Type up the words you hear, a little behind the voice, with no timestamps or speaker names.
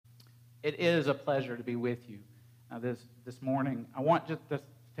It is a pleasure to be with you this morning. I want just to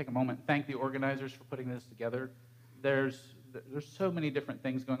take a moment and thank the organizers for putting this together. There's so many different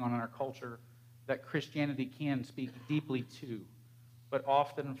things going on in our culture that Christianity can speak deeply to, but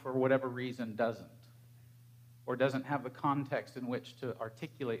often for whatever reason doesn't, or doesn't have the context in which to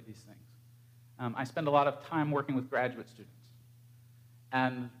articulate these things. I spend a lot of time working with graduate students,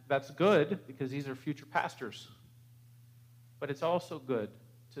 and that's good because these are future pastors, but it's also good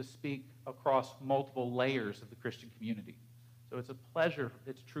to speak across multiple layers of the Christian community. So it's a pleasure,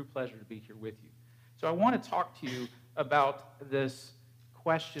 it's a true pleasure to be here with you. So I want to talk to you about this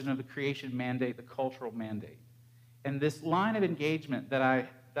question of the creation mandate, the cultural mandate. And this line of engagement that I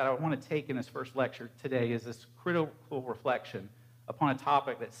want to take in this first lecture today is this critical reflection upon a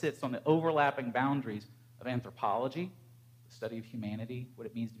topic that sits on the overlapping boundaries of anthropology, the study of humanity, what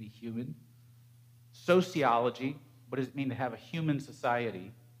it means to be human, sociology, what does it mean to have a human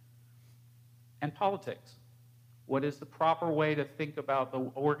society, and politics. What is the proper way to think about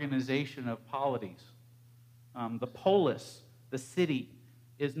the organization of polities? The polis, the city,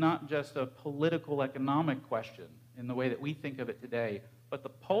 is not just a political economic question in the way that we think of it today, but the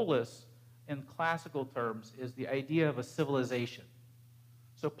polis, in classical terms, is the idea of a civilization.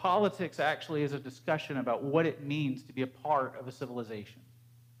 So politics actually is a discussion about what it means to be a part of a civilization.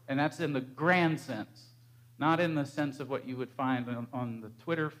 And that's in the grand sense, not in the sense of what you would find on the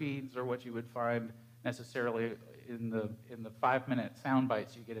Twitter feeds or what you would find necessarily in the 5-minute sound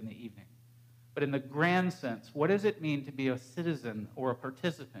bites you get in the evening. But in the grand sense, what does it mean to be a citizen or a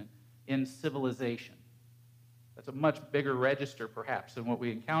participant in civilization? That's a much bigger register, perhaps, than what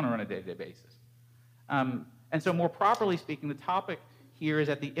we encounter on a day-to-day basis. And so more properly speaking, the topic here is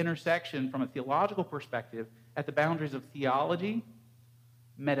at the intersection, from a theological perspective, at the boundaries of theology,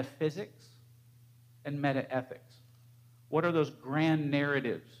 metaphysics, and metaethics. What are those grand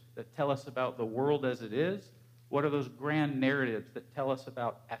narratives that tell us about the world as it is? What are those grand narratives that tell us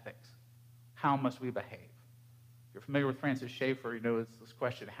about ethics? How must we behave? If you're familiar with Francis Schaeffer, you know it's this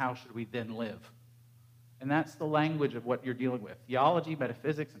question, how should we then live? And that's the language of what you're dealing with, theology,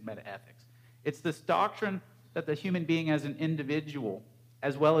 metaphysics, and metaethics. It's this doctrine that the human being as an individual,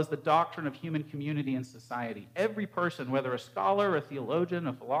 as well as the doctrine of human community and society. Every person, whether a scholar, a theologian,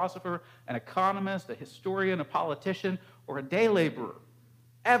 a philosopher, an economist, a historian, a politician, or a day laborer,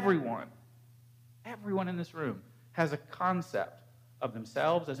 everyone in this room has a concept of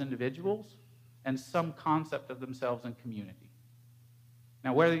themselves as individuals and some concept of themselves in community.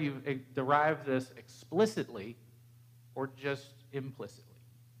 Now, whether you derive this explicitly or just implicitly.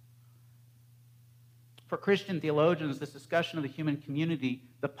 For Christian theologians, this discussion of the human community,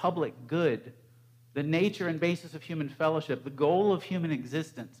 the public good, the nature and basis of human fellowship, the goal of human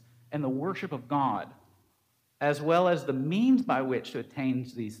existence, and the worship of God, as well as the means by which to attain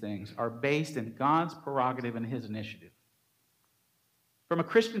these things, are based in God's prerogative and his initiative. From a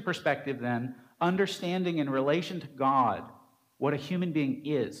Christian perspective, then, understanding in relation to God what a human being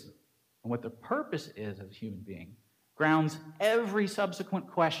is and what the purpose is as a human being grounds every subsequent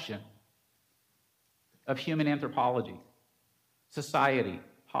question of human anthropology, society,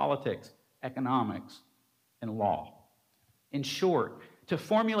 politics, economics, and law. In short, to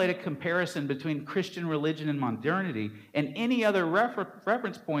formulate a comparison between Christian religion and modernity and any other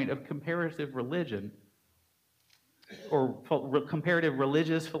reference point of comparative religion or comparative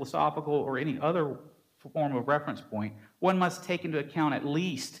religious, philosophical, or any other form of reference point, one must take into account at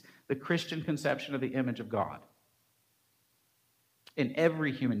least the Christian conception of the image of God in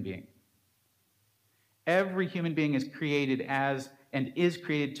every human being. Every human being is created as and is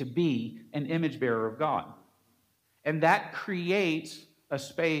created to be an image bearer of God. And that creates a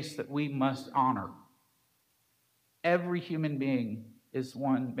space that we must honor. Every human being is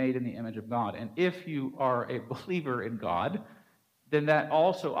one made in the image of God. And if you are a believer in God, then that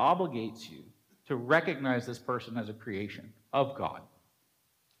also obligates you to recognize this person as a creation of God.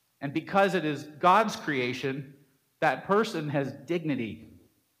 And because it is God's creation, that person has dignity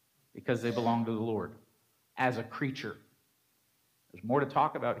because they belong to the Lord as a creature. There's more to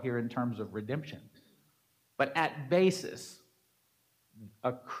talk about here in terms of redemption. But at basis,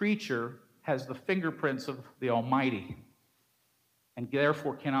 a creature has the fingerprints of the Almighty and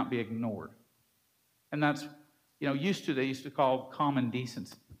therefore cannot be ignored. And that's, they used to call common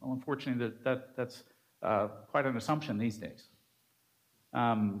decency. Well, unfortunately, that's quite an assumption these days.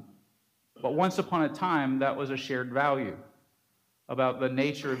 But once upon a time, that was a shared value about the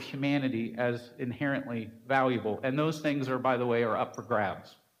nature of humanity as inherently valuable. And those things are, by the way, are up for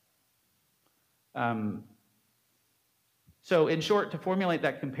grabs. So in short, to formulate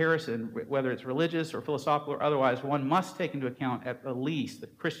that comparison, whether it's religious or philosophical or otherwise, one must take into account at the least the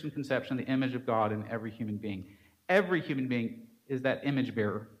Christian conception, the image of God in every human being. Every human being is that image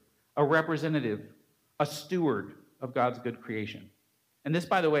bearer, a representative, a steward of God's good creation. And this,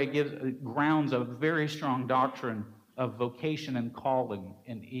 by the way, gives grounds of very strong doctrine of vocation and calling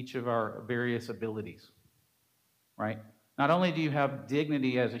in each of our various abilities, right? Not only do you have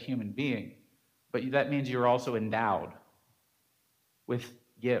dignity as a human being, but that means you're also endowed with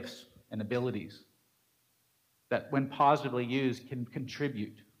gifts and abilities that, when positively used, can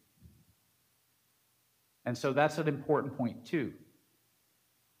contribute. And so that's an important point, too.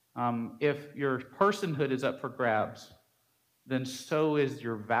 If your personhood is up for grabs, then so is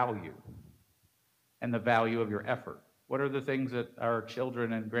your value and the value of your effort. What are the things that our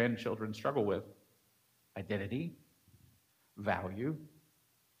children and grandchildren struggle with? Identity, value,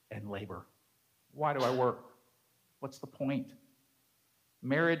 and labor. Why do I work? What's the point?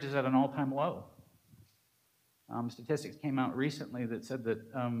 Marriage is at an all-time low. Statistics came out recently that said that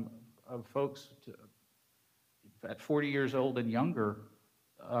of folks at 40 years old and younger,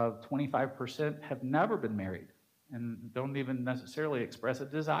 25% have never been married and don't even necessarily express a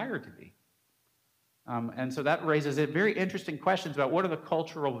desire to be. And so that raises very interesting questions about what are the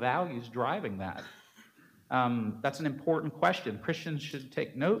cultural values driving that. That's an important question. Christians should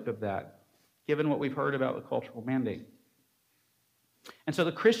take note of that, given what we've heard about the cultural mandate. And so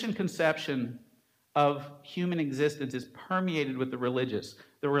the Christian conception of human existence is permeated with the religious,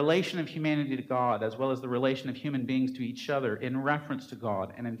 the relation of humanity to God, as well as the relation of human beings to each other in reference to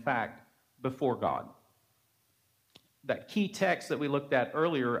God, and in fact, before God. That key text that we looked at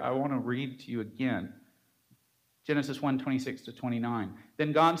earlier, I want to read to you again. Genesis 1:26-29.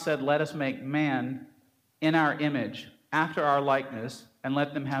 Then God said, "Let us make man in our image, after our likeness, and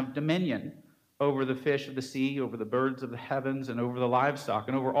let them have dominion over the fish of the sea, over the birds of the heavens, and over the livestock,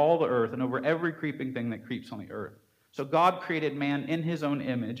 and over all the earth, and over every creeping thing that creeps on the earth." So God created man in his own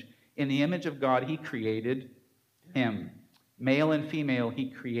image. In the image of God, he created him. Male and female,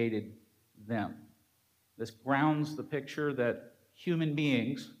 he created them. This grounds the picture that human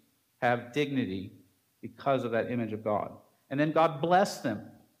beings have dignity because of that image of God. And then God blessed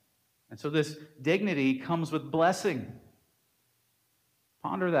them. And so this dignity comes with blessing.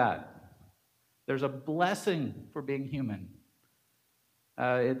 Ponder that. There's a blessing for being human.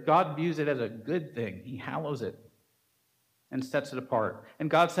 God views it as a good thing. He hallows it and sets it apart. And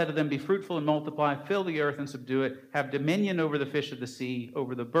God said to them, "Be fruitful and multiply, fill the earth and subdue it, have dominion over the fish of the sea,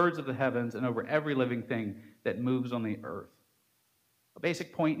 over the birds of the heavens, and over every living thing that moves on the earth." A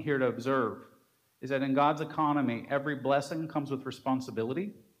basic point here to observe is that in God's economy, every blessing comes with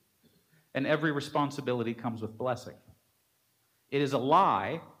responsibility, and every responsibility comes with blessing. It is a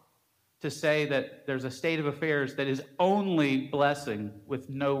lie to say that there's a state of affairs that is only blessing with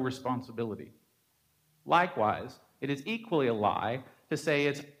no responsibility. Likewise, it is equally a lie to say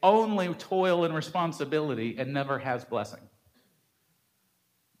it's only toil and responsibility and never has blessing.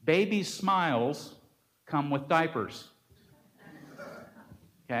 Babies' smiles come with diapers.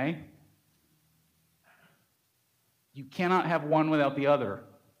 Okay? You cannot have one without the other,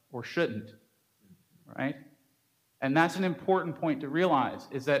 or shouldn't, right? And that's an important point to realize,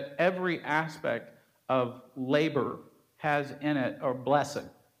 is that every aspect of labor has in it a blessing.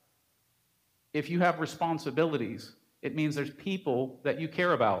 If you have responsibilities, it means there's people that you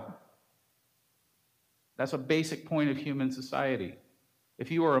care about. That's a basic point of human society. If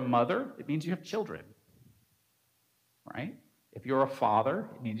you are a mother, it means you have children, right? If you're a father,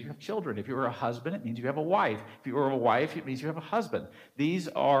 it means you have children. If you're a husband, it means you have a wife. If you're a wife, it means you have a husband. These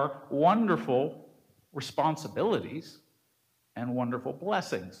are wonderful responsibilities and wonderful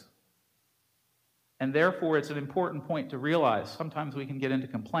blessings. And therefore, it's an important point to realize. Sometimes we can get into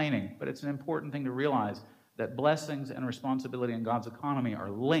complaining, but it's an important thing to realize that blessings and responsibility in God's economy are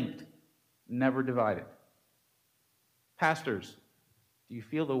linked, never divided. Pastors, do you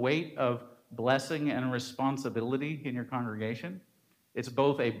feel the weight of blessing and responsibility in your congregation? It's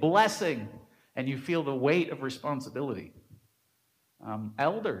both a blessing and you feel the weight of responsibility.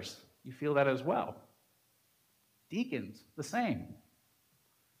 Elders, you feel that as well. Deacons, the same.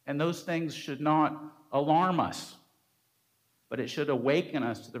 And those things should not alarm us, but it should awaken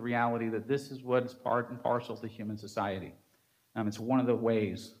us to the reality that this is what's part and parcel to human society. It's one of the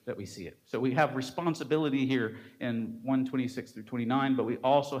ways that we see it. So we have responsibility here in 1:26-29, but we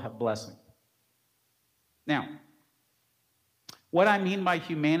also have blessing. Now, what I mean by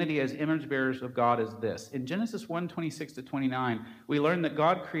humanity as image bearers of God is this. In Genesis 1:26-29, we learn that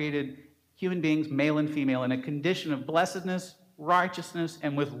God created human beings, male and female, in a condition of blessedness, righteousness,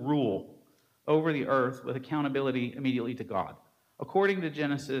 and with rule. over the earth with accountability immediately to God. According to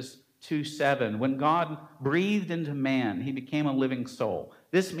Genesis 2:7, when God breathed into man, he became a living soul.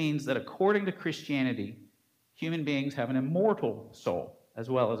 This means that according to Christianity, human beings have an immortal soul as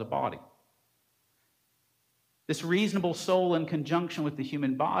well as a body. This reasonable soul, in conjunction with the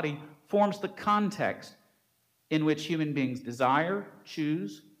human body, forms the context in which human beings desire,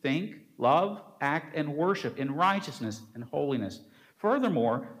 choose, think, love, act, and worship in righteousness and holiness.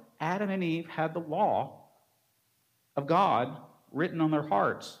 Furthermore, Adam and Eve had the law of God written on their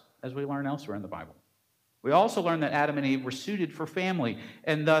hearts, as we learn elsewhere in the Bible. We also learn that Adam and Eve were suited for family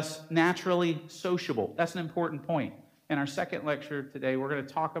and thus naturally sociable. That's an important point. In our second lecture today, we're going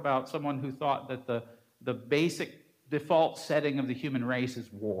to talk about someone who thought that the basic default setting of the human race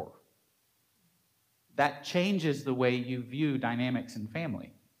is war. That changes the way you view dynamics in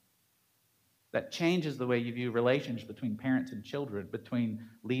family. That changes the way you view relations between parents and children, between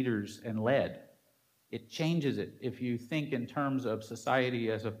leaders and led. It changes it if you think in terms of society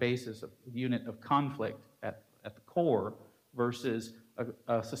as a basis, of unit of conflict at the core versus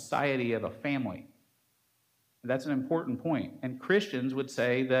a society of a family. That's an important point. And Christians would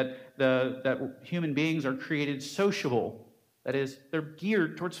say that that human beings are created sociable. That is, they're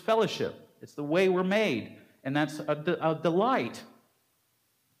geared towards fellowship. It's the way we're made, and that's a delight.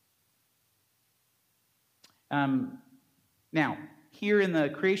 Now, here in the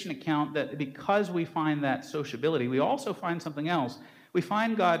creation account, that because we find that sociability, we also find something else. We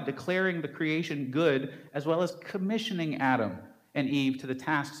find God declaring the creation good, as well as commissioning Adam and Eve to the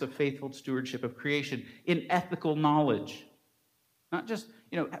tasks of faithful stewardship of creation in ethical knowledge. Not just,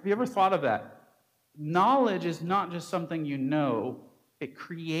 have you ever thought of that? Knowledge is not just something you know. It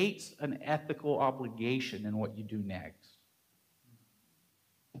creates an ethical obligation in what you do next.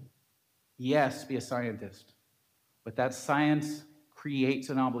 Yes, be a scientist, but that science creates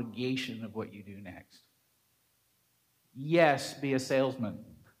an obligation of what you do next. Yes, be a salesman.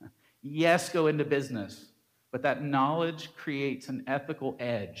 Yes, go into business, but that knowledge creates an ethical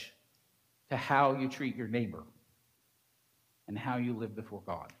edge to how you treat your neighbor and how you live before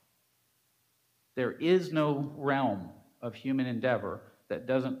God. There is no realm of human endeavor that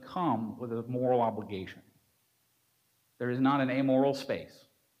doesn't come with a moral obligation. There is not an amoral space.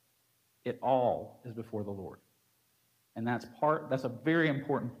 It all is before the Lord. And that's a very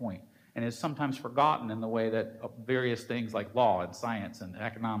important point, and is sometimes forgotten in the way that various things like law and science and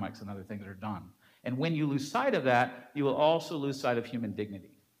economics and other things are done. And when you lose sight of that, you will also lose sight of human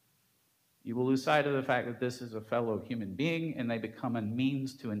dignity. You will lose sight of the fact that this is a fellow human being, and they become a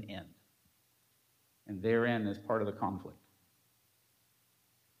means to an end. And therein is part of the conflict.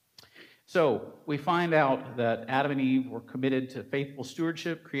 So we find out that Adam and Eve were committed to faithful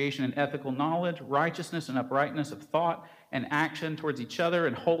stewardship, creation and ethical knowledge, righteousness and uprightness of thought and action towards each other,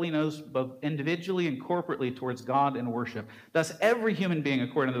 and holiness both individually and corporately towards God and worship. Thus, every human being,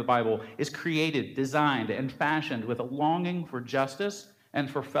 according to the Bible, is created, designed, and fashioned with a longing for justice and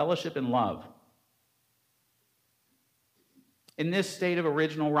for fellowship and love. In this state of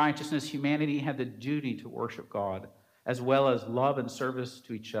original righteousness, humanity had the duty to worship God, as well as love and service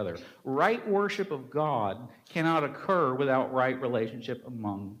to each other. Right worship of God cannot occur without right relationship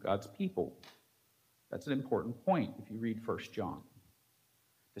among God's people. That's an important point if you read 1 John.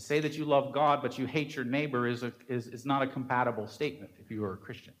 To say that you love God but you hate your neighbor is not a compatible statement if you are a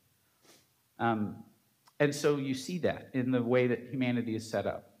Christian. And so you see that in the way that humanity is set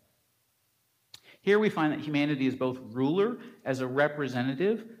up. Here we find that humanity is both ruler as a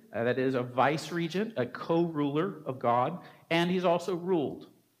representative, that is a vice-regent, a co-ruler of God, and he's also ruled.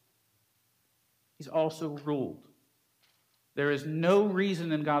 He's also ruled. There is no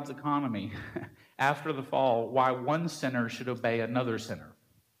reason in God's economy after the fall why one sinner should obey another sinner,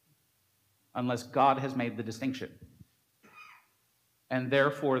 unless God has made the distinction. And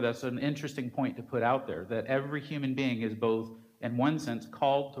therefore, that's an interesting point to put out there, that every human being is both, in one sense,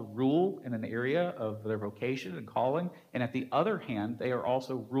 called to rule in an area of their vocation and calling, and at the other hand, they are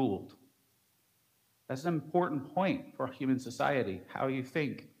also ruled. That's an important point for human society, how you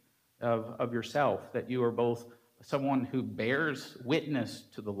think of yourself, that you are both someone who bears witness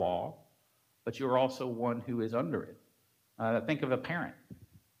to the law, but you are also one who is under it. Think of a parent.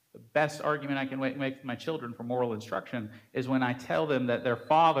 The best argument I can make with my children for moral instruction is when I tell them that their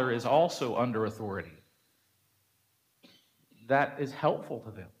father is also under authority. That is helpful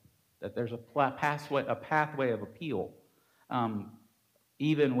to them, that there's a pathway of appeal,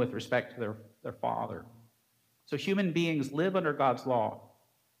 even with respect to their father. So human beings live under God's law.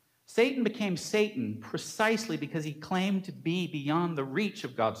 Satan became Satan precisely because he claimed to be beyond the reach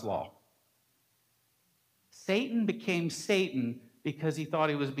of God's law. Satan became Satan because he thought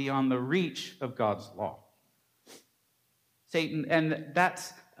he was beyond the reach of God's law. Satan, and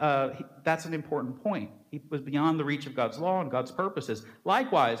that's an important point. He was beyond the reach of God's law and God's purposes.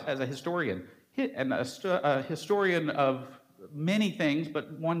 Likewise, as a historian, and a historian of many things,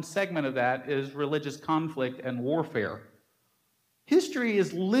 but one segment of that is religious conflict and warfare. History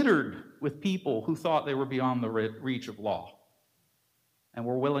is littered with people who thought they were beyond the reach of law and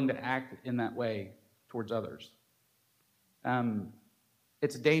were willing to act in that way towards others.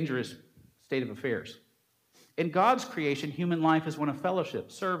 It's a dangerous state of affairs. In God's creation, human life is one of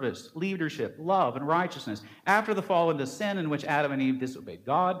fellowship, service, leadership, love, and righteousness. After the fall into sin in which Adam and Eve disobeyed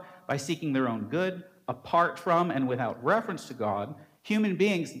God by seeking their own good, apart from and without reference to God, human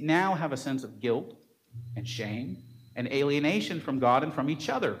beings now have a sense of guilt and shame and alienation from God and from each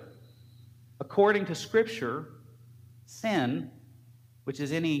other. According to Scripture, sin, which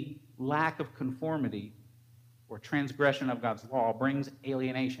is any lack of conformity or transgression of God's law, brings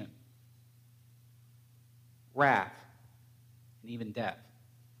alienation, wrath, and even death,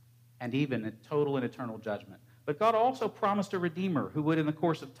 and even a total and eternal judgment. But God also promised a Redeemer who would, in the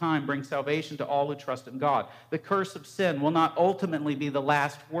course of time, bring salvation to all who trust in God. The curse of sin will not ultimately be the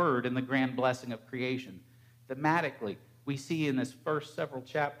last word in the grand blessing of creation. Thematically, we see in this first several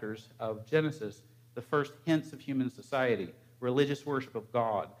chapters of Genesis the first hints of human society, religious worship of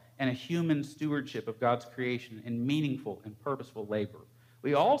God, and a human stewardship of God's creation in meaningful and purposeful labor.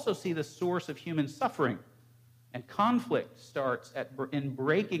 We also see the source of human suffering, and conflict starts in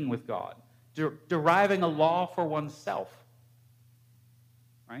breaking with God, deriving a law for oneself.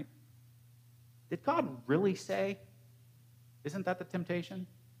 Right? Did God really say? Isn't that the temptation?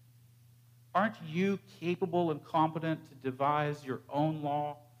 Aren't you capable and competent to devise your own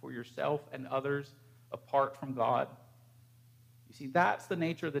law for yourself and others apart from God? You see, that's the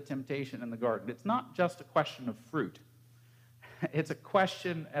nature of the temptation in the garden. It's not just a question of fruit. It's a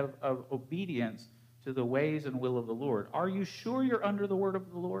question of obedience to the ways and will of the Lord. Are you sure you're under the word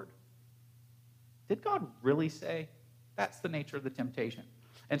of the Lord? Did God really say? That's the nature of the temptation.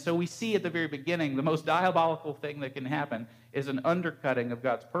 And so we see at the very beginning, the most diabolical thing that can happen is an undercutting of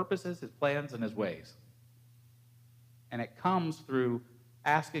God's purposes, his plans, and his ways. And it comes through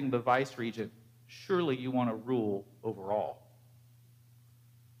asking the vice-regent, surely you want to rule over all.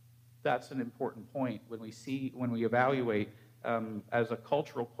 That's an important point when we evaluate as a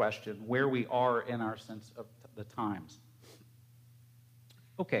cultural question where we are in our sense of the times.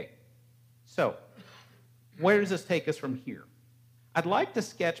 Okay, so where does this take us from here? I'd like to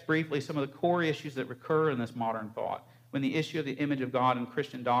sketch briefly some of the core issues that recur in this modern thought when the issue of the image of God and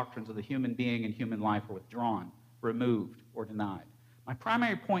Christian doctrines of the human being and human life are withdrawn, removed, or denied. My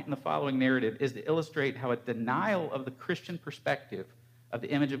primary point in the following narrative is to illustrate how a denial of the Christian perspective of the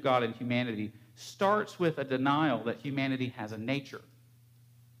image of God in humanity starts with a denial that humanity has a nature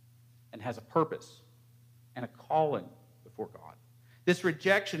and has a purpose and a calling before God. This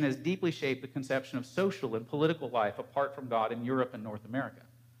rejection has deeply shaped the conception of social and political life apart from God in Europe and North America,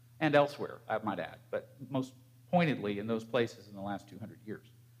 and elsewhere, I might add, but most pointedly in those places in the last 200 years.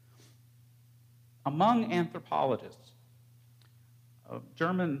 Among anthropologists, a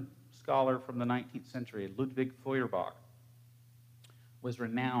German scholar from the 19th century, Ludwig Feuerbach, was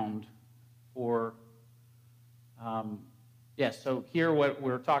renowned for, so here what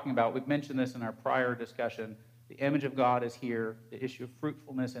we're talking about, we've mentioned this in our prior discussion. The image of God is here. The issue of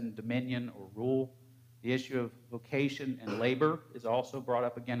fruitfulness and dominion or rule. The issue of vocation and labor is also brought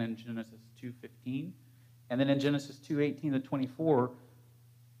up again in Genesis 2:15. And then in Genesis 2:18 to 24,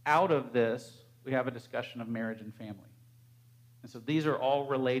 out of this, we have a discussion of marriage and family. And so these are all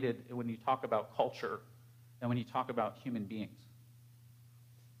related when you talk about culture and when you talk about human beings.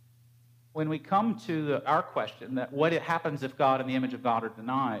 When we come to our question that what happens if God and the image of God are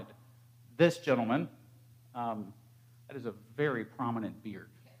denied, this gentleman, that is a very prominent beard.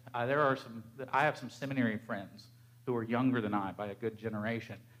 I have some seminary friends who are younger than I by a good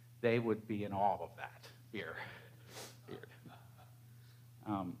generation. They would be in awe of that beard.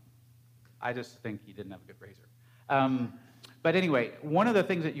 I just think he didn't have a good razor. But anyway, one of the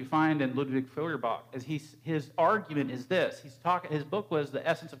things that you find in Ludwig Feuerbach is his argument is this. His book was The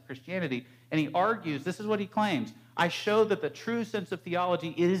Essence of Christianity, and he argues, this is what he claims, I show that the true sense of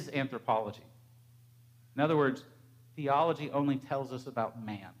theology is anthropology. In other words, theology only tells us about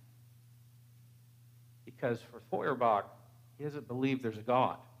man. Because for Feuerbach, he doesn't believe there's a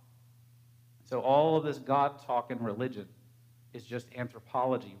God. So all of this God talk in religion is just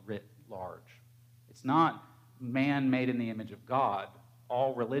anthropology writ large. It's not man made in the image of God.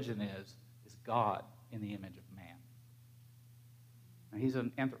 All religion is God in the image of man. Now, he's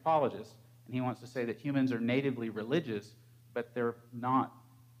an anthropologist, and he wants to say that humans are natively religious, but they're not.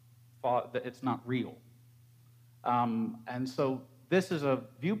 It's not real. And so this is a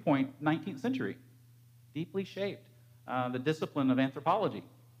viewpoint, 19th century, deeply shaped the discipline of anthropology.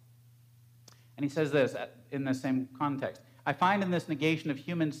 And he says this in the same context. I find in this negation of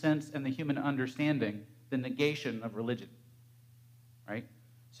human sense and the human understanding the negation of religion. Right?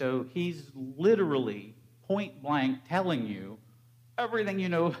 So he's literally point blank telling you everything you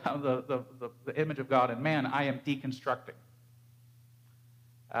know about the image of God in man, I am deconstructing.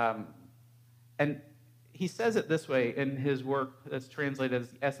 And he says it this way in his work that's translated as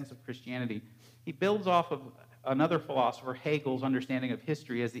The Essence of Christianity. He builds off of another philosopher, Hegel's understanding of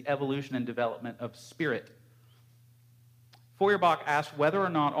history as the evolution and development of spirit. Feuerbach asks whether or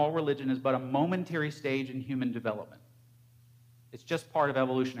not all religion is but a momentary stage in human development. It's just part of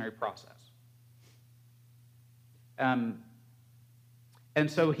evolutionary process. And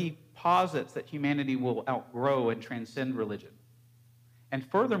so he posits that humanity will outgrow and transcend religion. And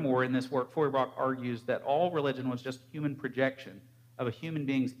furthermore, in this work, Feuerbach argues that all religion was just human projection of a human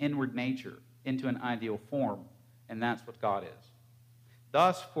being's inward nature into an ideal form, and that's what God is.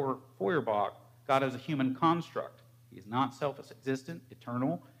 Thus, for Feuerbach, God is a human construct. He's not self-existent,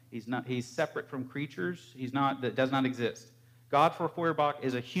 eternal. He's separate from creatures. That does not exist. God for Feuerbach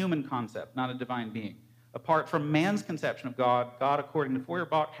is a human concept, not a divine being. Apart from man's conception of God, God, according to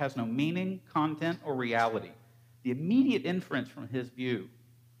Feuerbach, has no meaning, content, or reality. The immediate inference from his view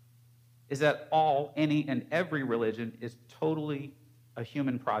is that any and every religion is totally a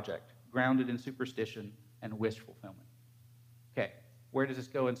human project, grounded in superstition and wish fulfillment. Okay, where does this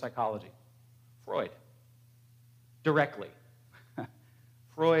go in psychology? Freud. Directly.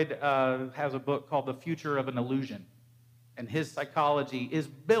 Freud has a book called The Future of an Illusion, and his psychology is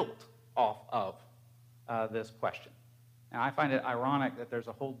built off of this question. Now, I find it ironic that there's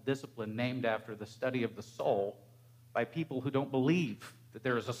a whole discipline named after the study of the soul by people who don't believe that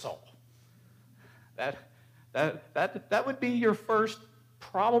there is a soul. That would be your first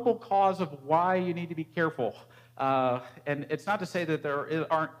probable cause of why you need to be careful. And it's not to say that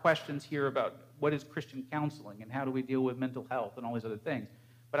there aren't questions here about what is Christian counseling and how do we deal with mental health and all these other things.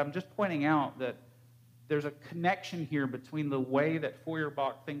 But I'm just pointing out that there's a connection here between the way that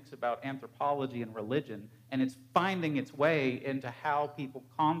Feuerbach thinks about anthropology and religion, and it's finding its way into how people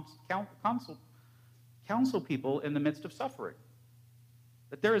counsel people in the midst of suffering.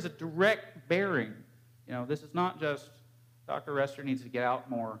 That there is a direct bearing. This is not just Dr. Rester needs to get out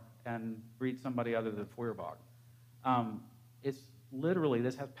more and read somebody other than Feuerbach. It's literally,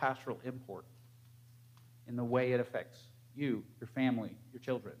 this has pastoral import in the way it affects you, your family, your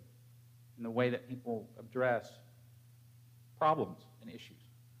children, in the way that people address problems and issues.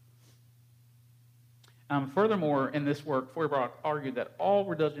 Furthermore, in this work, Feuerbach argued that all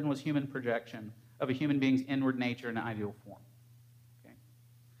religion was human projection of a human being's inward nature in an ideal form. Okay?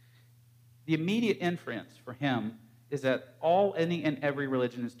 The immediate inference for him is that any and every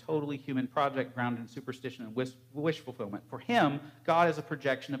religion is totally human project grounded in superstition and wish fulfillment. For him, God is a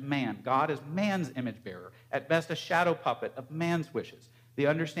projection of man. God is man's image bearer, at best a shadow puppet of man's wishes. The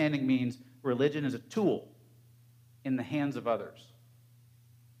understanding means religion is a tool in the hands of others.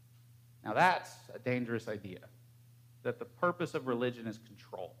 Now that's a dangerous idea, that the purpose of religion is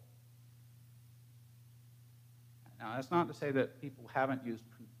control. Now that's not to say that people haven't used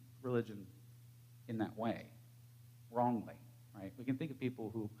religion in that way, wrongly, right? We can think of people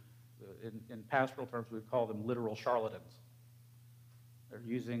who, in pastoral terms, we would call them literal charlatans. They're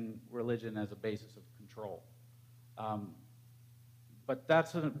using religion as a basis of control. But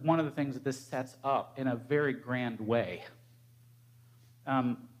that's one of the things that this sets up in a very grand way.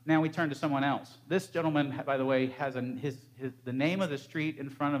 Now we turn to someone else. This gentleman, by the way, has the name of the street in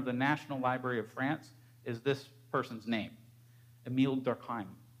front of the National Library of France is this person's name, Emile Durkheim.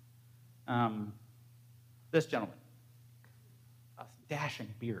 This gentleman, a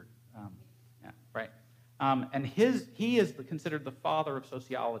dashing beard, right? And he is considered the father of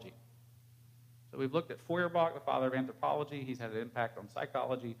sociology. So we've looked at Feuerbach, the father of anthropology. He's had an impact on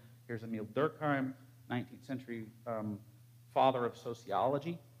psychology. Here's Emile Durkheim, 19th century father of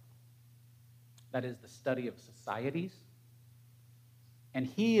sociology. That is the study of societies. And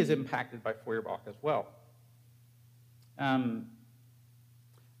he is impacted by Feuerbach as well.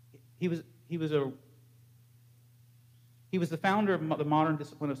 He was the founder of the modern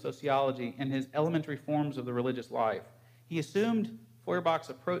discipline of sociology and his elementary forms of the religious life. He assumed Feuerbach's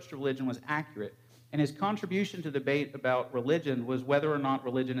approach to religion was accurate, and his contribution to debate about religion was whether or not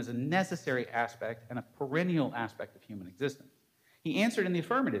religion is a necessary aspect and a perennial aspect of human existence. He answered in the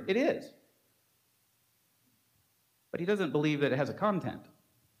affirmative, it is. But he doesn't believe that it has a content.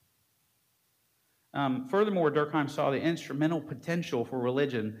 Furthermore, Durkheim saw the instrumental potential for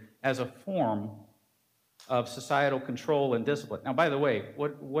religion as a form of societal control and discipline. Now, by the way,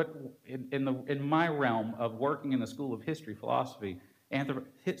 in my realm of working in the School of History, Philosophy,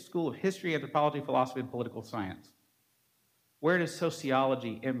 School of History, Anthropology, Philosophy, and Political Science, where does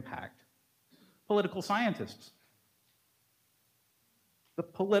sociology impact? Political scientists. The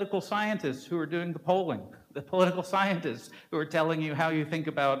political scientists who are doing the polling, the political scientists who are telling you how you think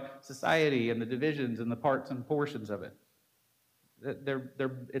about society and the divisions and the parts and portions of it.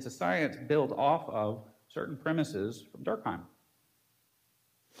 It's a science built off of certain premises from Durkheim.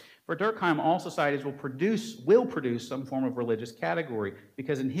 For Durkheim, all societies will produce some form of religious category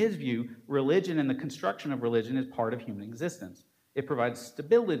because in his view, religion and the construction of religion is part of human existence. It provides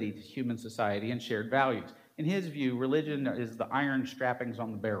stability to human society and shared values. In his view, religion is the iron strappings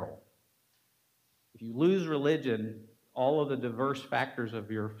on the barrel. If you lose religion, all of the diverse factors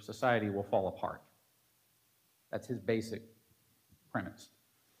of your society will fall apart. That's his basic premise.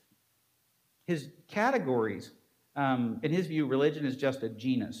 His categories, in his view, religion is just a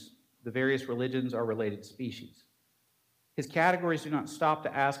genus. The various religions are related species. His categories do not stop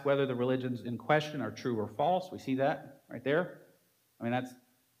to ask whether the religions in question are true or false. We see that right there. I mean, that's,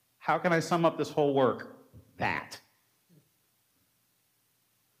 how can I sum up this whole work? That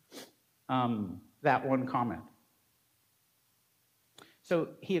one comment. So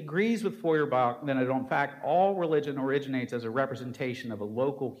he agrees with Feuerbach that in fact all religion originates as a representation of a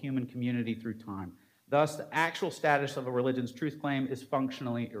local human community through time. Thus, the actual status of a religion's truth claim is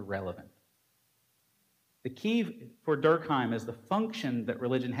functionally irrelevant. The key for Durkheim is the function that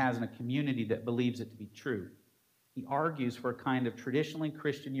religion has in a community that believes it to be true. He argues for a kind of traditionally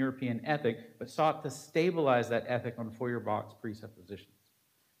Christian European ethic, but sought to stabilize that ethic on Feuerbach's presuppositions.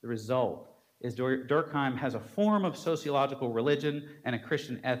 The result is Durkheim has a form of sociological religion and a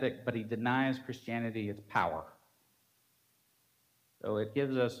Christian ethic, but he denies Christianity its power. So it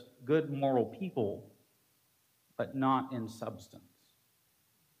gives us good moral people, but not in substance.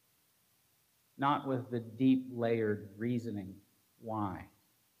 Not with the deep layered reasoning why.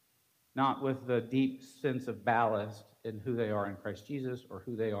 Not with the deep sense of ballast in who they are in Christ Jesus or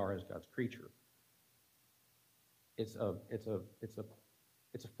who they are as God's creature. It's a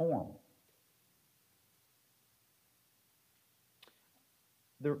form.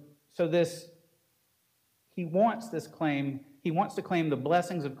 He wants to claim the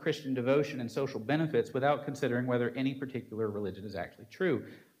blessings of Christian devotion and social benefits without considering whether any particular religion is actually true.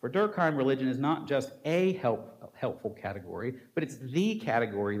 For Durkheim, religion is not just a helpful category, but it's the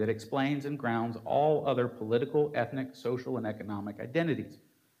category that explains and grounds all other political, ethnic, social, and economic identities.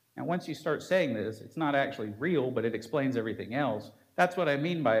 And once you start saying this, it's not actually real, but it explains everything else. That's what I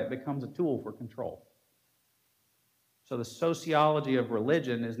mean by it becomes a tool for control. So the sociology of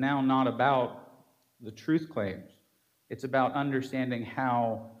religion is now not about the truth claims. It's about understanding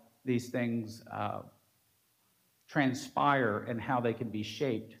how these things transpire and how they can be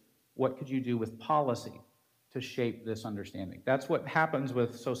shaped. What could you do with policy to shape this understanding? That's what happens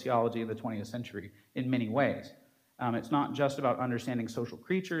with sociology in the 20th century in many ways. It's not just about understanding social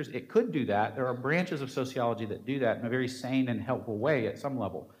creatures. It could do that. There are branches of sociology that do that in a very sane and helpful way at some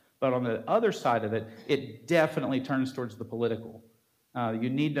level. But on the other side of it, it definitely turns towards the political. You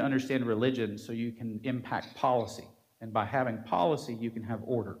need to understand religion so you can impact policy. And by having policy, you can have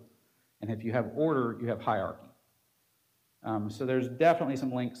order. And if you have order, you have hierarchy. So there's definitely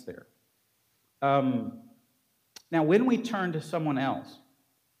some links there. Now, when we turn to someone else,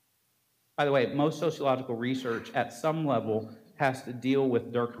 by the way, most sociological research at some level has to deal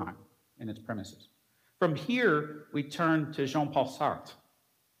with Durkheim and its premises. From here, we turn to Jean-Paul Sartre.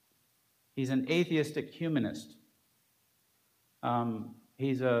 He's an atheistic humanist.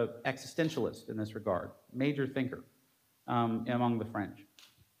 He's an existentialist in this regard, major thinker among the French.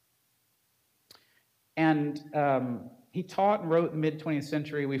 And he taught and wrote in the mid-20th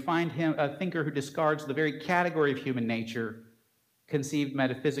century. We find him a thinker who discards the very category of human nature conceived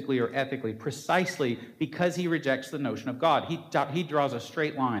metaphysically or ethically, precisely because he rejects the notion of God. He draws a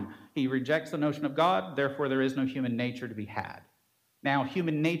straight line. He rejects the notion of God, therefore there is no human nature to be had. Now,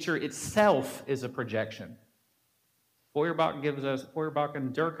 human nature itself is a projection. Feuerbach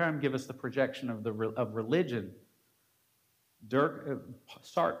and Durkheim give us the projection of religion.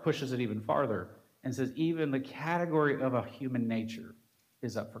 Sartre pushes it even farther and says even the category of a human nature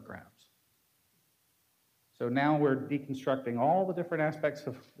is up for grabs. So now we're deconstructing all the different aspects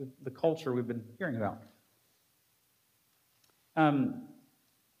of the culture we've been hearing about. In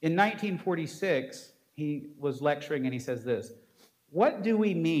 1946, he was lecturing and he says this: what do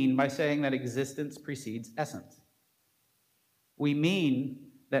we mean by saying that existence precedes essence? We mean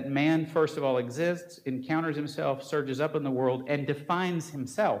that man, first of all, exists, encounters himself, surges up in the world, and defines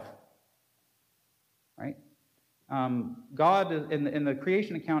himself. Right? God, in the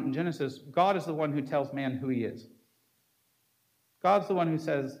creation account in Genesis, God is the one who tells man who he is. God's the one who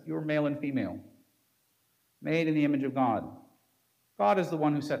says, you're male and female, made in the image of God. God is the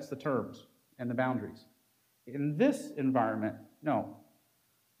one who sets the terms and the boundaries. In this environment, no.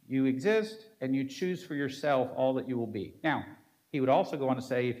 You exist and you choose for yourself all that you will be. Now, he would also go on to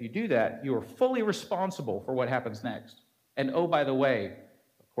say, if you do that, you are fully responsible for what happens next. And oh, by the way,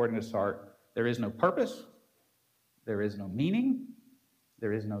 according to Sartre, there is no purpose, there is no meaning,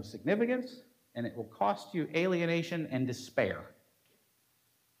 there is no significance, and it will cost you alienation and despair.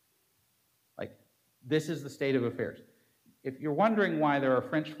 Like, this is the state of affairs. If you're wondering why there are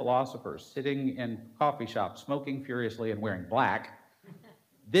French philosophers sitting in coffee shops, smoking furiously and wearing black,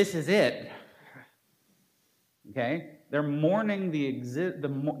 this is it. Okay? They're mourning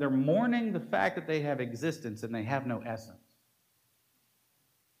they're mourning the fact that they have existence and they have no essence.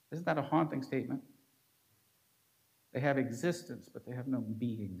 Isn't that a haunting statement? They have existence, but they have no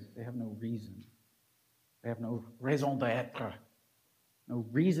being. They have no reason. They have no raison d'être. No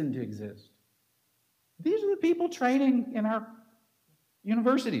reason to exist. These are the people training in our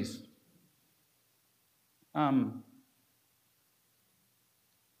universities.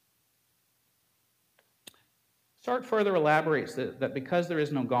 Sartre further elaborates that because there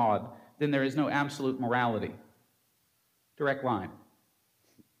is no God, then there is no absolute morality. Direct line.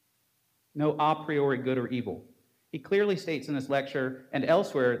 No a priori good or evil. He clearly states in this lecture and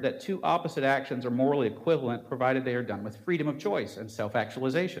elsewhere that two opposite actions are morally equivalent provided they are done with freedom of choice and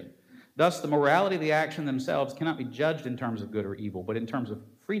self-actualization. Thus, the morality of the action themselves cannot be judged in terms of good or evil, but in terms of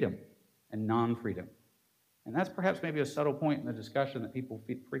freedom and non-freedom. And that's perhaps maybe a subtle point in the discussion that people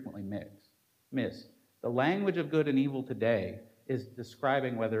frequently miss. The language of good and evil today is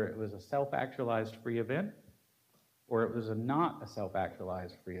describing whether it was a self-actualized free event or it was not a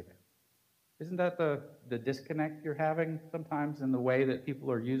self-actualized free event. Isn't that the disconnect you're having sometimes in the way that people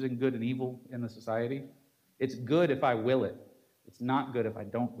are using good and evil in the society? It's good if I will it. It's not good if I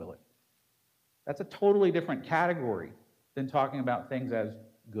don't will it. That's a totally different category than talking about things as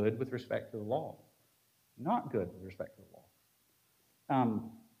good with respect to the law, not good with respect to the law.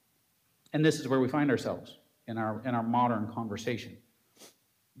 And this is where we find ourselves in our modern conversation.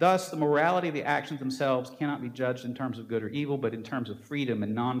 Thus, the morality of the actions themselves cannot be judged in terms of good or evil, but in terms of freedom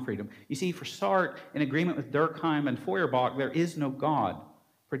and non-freedom. You see, for Sartre, in agreement with Durkheim and Feuerbach, there is no God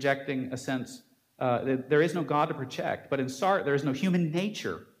projecting a sense, there is no God to project, but in Sartre, there is no human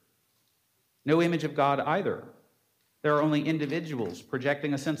nature, no image of God either. There are only individuals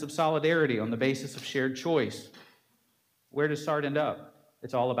projecting a sense of solidarity on the basis of shared choice. Where does Sartre end up?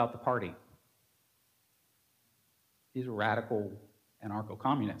 It's all about the party. He's a radical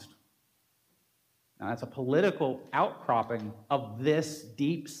anarcho-communist. Now, that's a political outcropping of this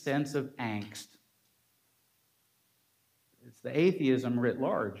deep sense of angst. It's the atheism writ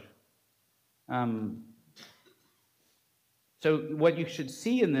large. So what you should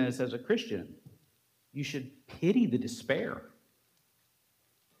see in this as a Christian, you should pity the despair.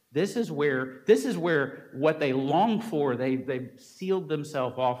 This is where what they long for, they've sealed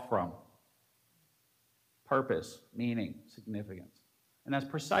themselves off from. Purpose, meaning, significance. And that's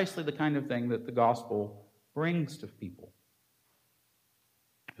precisely the kind of thing that the gospel brings to people.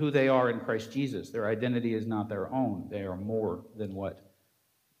 Who they are in Christ Jesus. Their identity is not their own. They are more than what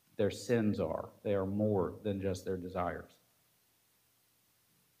their sins are. They are more than just their desires.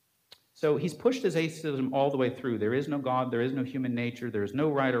 So he's pushed his atheism all the way through. There is no God, there is no human nature, there is no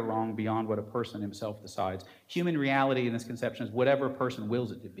right or wrong beyond what a person himself decides. Human reality in this conception is whatever a person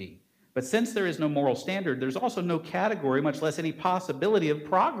wills it to be. But since there is no moral standard, there's also no category, much less any possibility of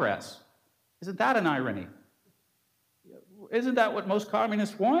progress. Isn't that an irony? Isn't that what most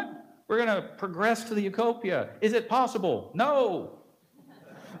communists want? We're going to progress to the utopia. Is it possible? No.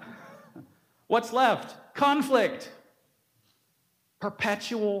 What's left? Conflict.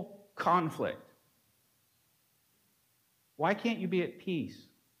 Perpetual conflict. Why can't you be at peace?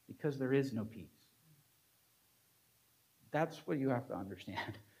 Because there is no peace. That's what you have to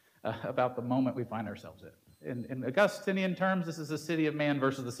understand about the moment we find ourselves in. In Augustinian terms, this is the city of man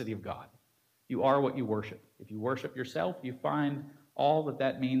versus the city of God. You are what you worship. If you worship yourself, you find all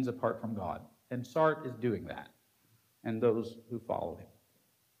that means apart from God. And Sartre is doing that, and those who follow him.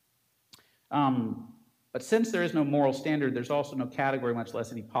 But since there is no moral standard, there's also no category, much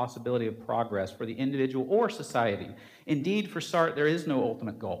less any possibility of progress for the individual or society. Indeed, for Sartre, there is no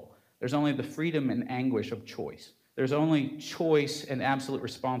ultimate goal. There's only the freedom and anguish of choice. There's only choice and absolute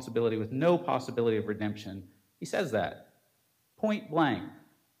responsibility with no possibility of redemption. He says that. Point blank.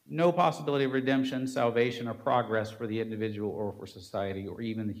 no possibility of redemption, salvation, or progress for the individual or for society or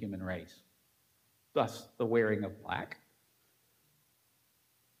even the human race. Thus, the wearing of black.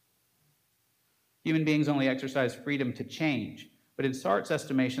 Human beings only exercise freedom to change, but in Sartre's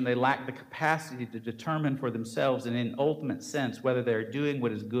estimation, they lack the capacity to determine for themselves and in ultimate sense whether they're doing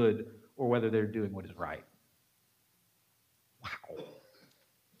what is good or whether they're doing what is right. Wow.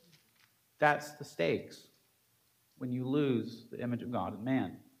 That's the stakes when you lose the image of God in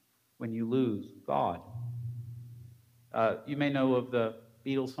man, when you lose God. You may know of the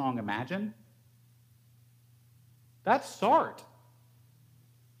Beatles song Imagine. That's Sartre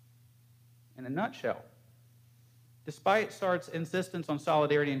in a nutshell. Despite Sartre's insistence on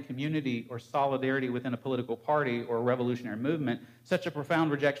solidarity in community or solidarity within a political party or a revolutionary movement, such a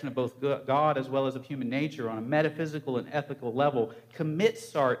profound rejection of both God as well as of human nature on a metaphysical and ethical level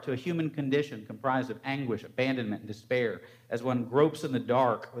commits Sartre to a human condition comprised of anguish, abandonment, and despair, as one gropes in the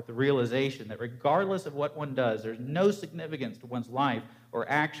dark with the realization that regardless of what one does, there's no significance to one's life or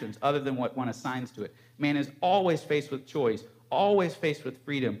actions other than what one assigns to it. Man is always faced with choice, always faced with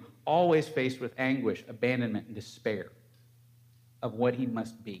freedom, always faced with anguish, abandonment, and despair of what he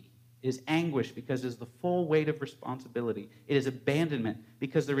must be. It is anguish because it is the full weight of responsibility. It is abandonment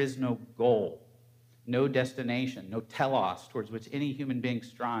because there is no goal, no destination, no telos towards which any human being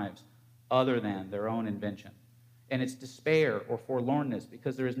strives other than their own invention. And it's despair or forlornness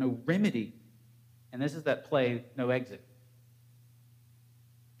because there is no remedy. And this is that play, No Exit.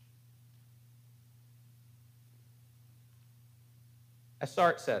 As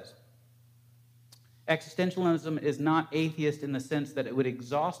Sartre says, existentialism is not atheist in the sense that it would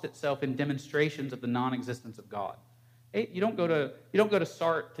exhaust itself in demonstrations of the non-existence of God. You don't go to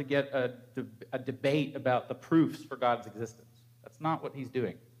Sartre to get a debate about the proofs for God's existence. That's not what he's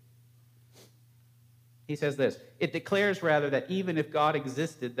doing. He says this, it declares rather that even if God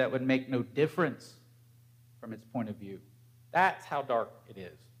existed, that would make no difference from its point of view. That's how dark it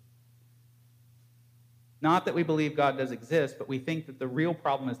is. Not that we believe God does exist, but we think that the real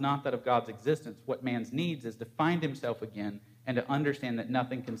problem is not that of God's existence. What man needs is to find himself again and to understand that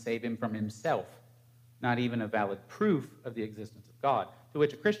nothing can save him from himself, not even a valid proof of the existence of God. To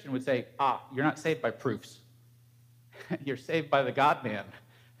which a Christian would say, you're not saved by proofs. You're saved by the God-man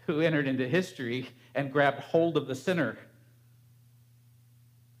who entered into history and grabbed hold of the sinner.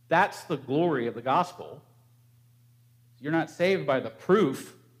 That's the glory of the gospel. You're not saved by the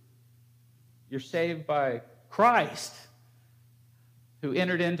proof. You're saved by Christ, who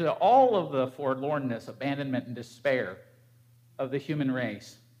entered into all of the forlornness, abandonment, and despair of the human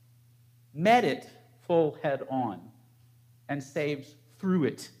race, met it full head on, and saves through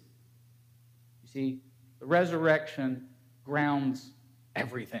it. You see, the resurrection grounds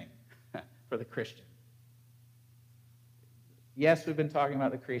everything for the Christian. Yes, we've been talking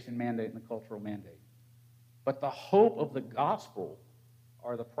about the creation mandate and the cultural mandate, but the hope of the gospel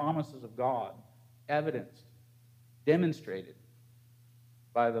are the promises of God, evidenced, demonstrated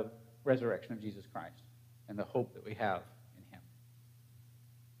by the resurrection of Jesus Christ and the hope that we have in him.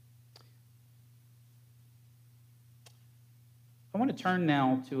 I want to turn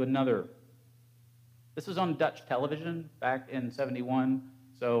now to another. This was on Dutch television back in 71,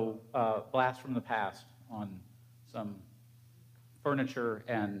 so blast from the past on some furniture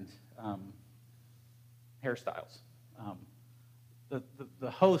and hairstyles. The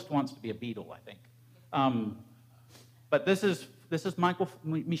host wants to be a Beatle, I think. But this is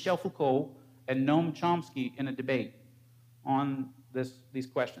Michel Foucault and Noam Chomsky in a debate on these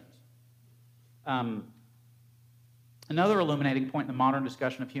questions. Another illuminating point in the modern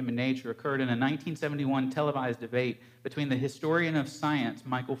discussion of human nature occurred in a 1971 televised debate between the historian of science,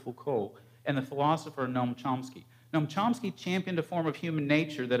 Michel Foucault, and the philosopher Noam Chomsky. Noam Chomsky championed a form of human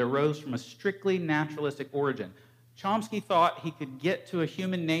nature that arose from a strictly naturalistic origin. Chomsky thought he could get to a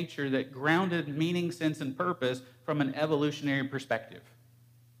human nature that grounded meaning, sense, and purpose from an evolutionary perspective.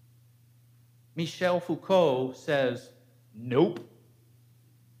 Michel Foucault says, nope.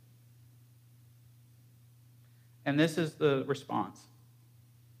 And this is the response.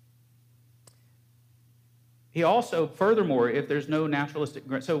 He also, furthermore, if there's no naturalistic...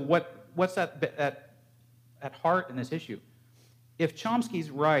 So what's at heart in this issue? If Chomsky's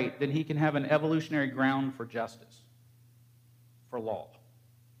right, then he can have an evolutionary ground for justice, for law.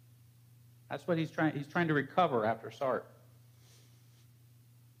 That's what he's trying to recover after Sartre.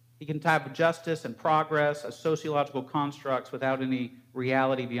 He can type justice and progress as sociological constructs without any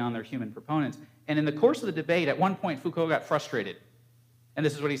reality beyond their human proponents. And in the course of the debate, at one point, Foucault got frustrated. And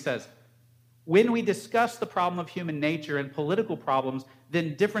this is what he says. When we discuss the problem of human nature and political problems,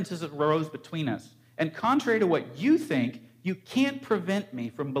 then differences arose between us. And contrary to what you think, You can't prevent me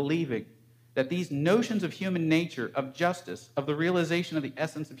from believing that these notions of human nature, of justice, of the realization of the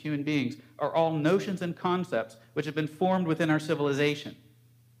essence of human beings are all notions and concepts which have been formed within our civilization.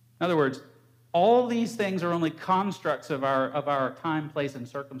 In other words, all these things are only constructs of our time, place, and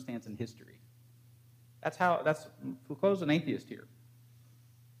circumstance in history. That's Foucault's an atheist here.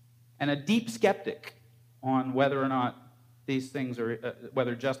 And a deep skeptic on whether or not these things are,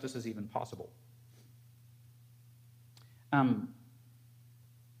 whether justice is even possible.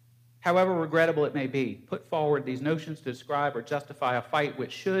 However regrettable it may be, put forward these notions to describe or justify a fight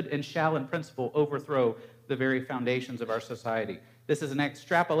which should and shall in principle overthrow the very foundations of our society. This is an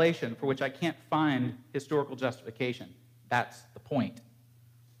extrapolation for which I can't find historical justification. That's the point.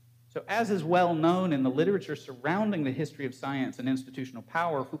 So as is well known in the literature surrounding the history of science and institutional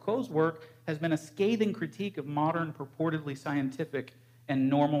power, Foucault's work has been a scathing critique of modern, purportedly scientific and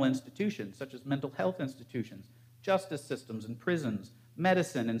normal institutions, such as mental health institutions, justice systems and prisons,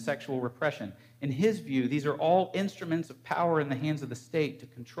 medicine and sexual repression. In his view, these are all instruments of power in the hands of the state to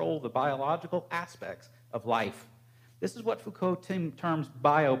control the biological aspects of life. This is what Foucault terms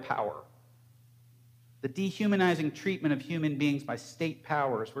biopower, the dehumanizing treatment of human beings by state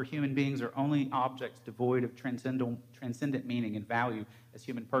powers, where human beings are only objects devoid of transcendent meaning and value as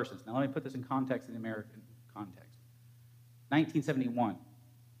human persons. Now, let me put this in context, in the American context. 1971.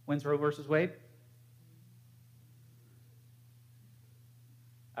 When's Roe versus Wade?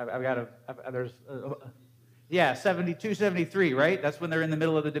 Yeah, 72, 73, right? That's when they're in the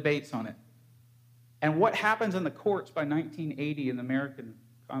middle of the debates on it. And what happens in the courts by 1980 in the American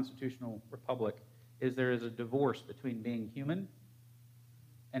Constitutional Republic is there is a divorce between being human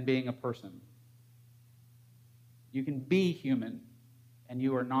and being a person. You can be human, and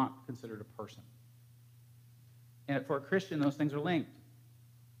you are not considered a person. And for a Christian, those things are linked.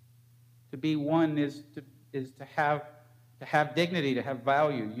 To be one is to have dignity, to have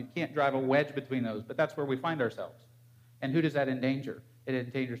value. You can't drive a wedge between those, but that's where we find ourselves. And who does that endanger? It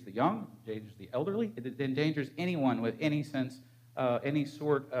endangers the young, it endangers the elderly, it endangers anyone with any sense, any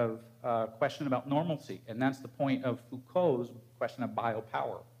sort of question about normalcy. And that's the point of Foucault's question of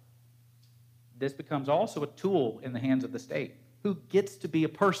biopower. This becomes also a tool in the hands of the state. Who gets to be a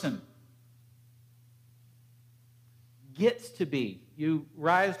person? Gets to be. You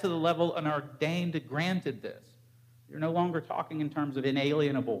rise to the level and are ordained, granted this. You're no longer talking in terms of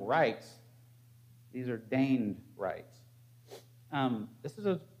inalienable rights. These are deigned rights.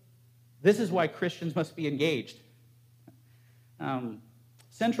 This is why Christians must be engaged.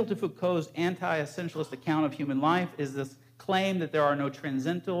 Central to Foucault's anti-essentialist account of human life is this claim that there are no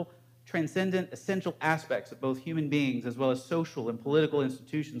transcendent, essential aspects of both human beings as well as social and political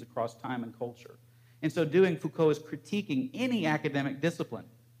institutions across time and culture. In so doing, Foucault is critiquing any academic discipline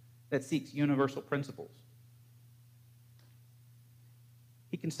that seeks universal principles.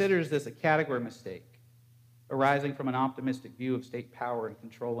 He considers this a category mistake, arising from an optimistic view of state power in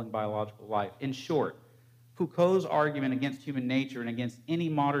controlling biological life. In short, Foucault's argument against human nature and against any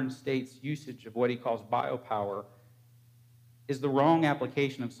modern state's usage of what he calls biopower is the wrong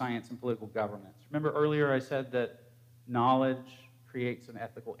application of science and political governance. Remember earlier I said that knowledge creates an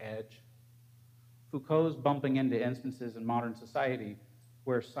ethical edge? Foucault's bumping into instances in modern society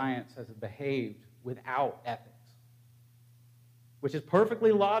where science has behaved without ethics, which is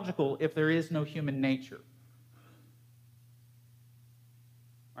perfectly logical if there is no human nature.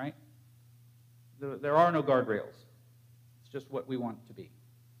 Right? There are no guardrails. It's just what we want it to be.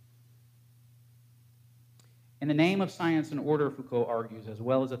 In the name of science and order, Foucault argues, as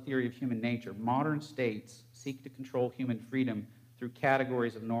well as a theory of human nature, modern states seek to control human freedom through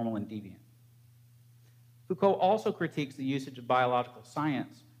categories of normal and deviant. Foucault also critiques the usage of biological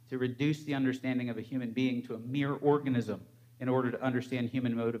science to reduce the understanding of a human being to a mere organism in order to understand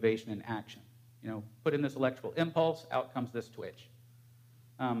human motivation and action. Put in this electrical impulse, out comes this twitch.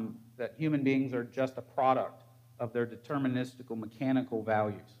 That human beings are just a product of their deterministical mechanical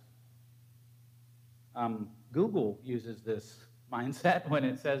values. Google uses this mindset when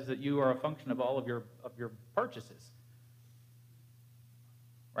it says that you are a function of all of your purchases.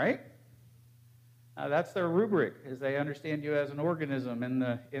 Right? That's their rubric, is they understand you as an organism in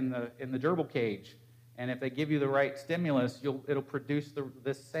the gerbil cage, and if they give you the right stimulus, it'll produce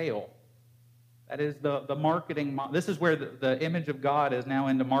this sale. That is the marketing. This is where the image of God is now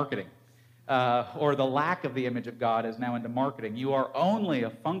into marketing, or the lack of the image of God is now into marketing. You are only a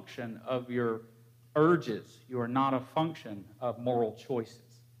function of your urges. You are not a function of moral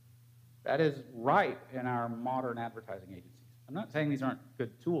choices. That is right in our modern advertising agencies. I'm not saying these aren't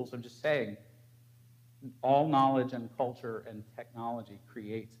good tools. I'm just saying all knowledge and culture and technology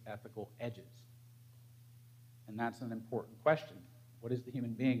creates ethical edges. And that's an important question. What is the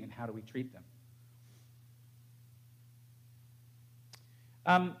human being and how do we treat them?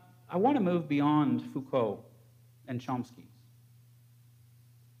 I want to move beyond Foucault and Chomsky.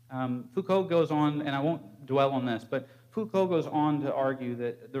 Foucault goes on, and I won't dwell on this, but Foucault goes on to argue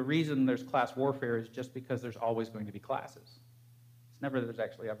that the reason there's class warfare is just because there's always going to be classes. It's never that there's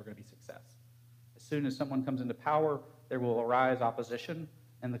actually ever going to be success. As soon as someone comes into power, there will arise opposition,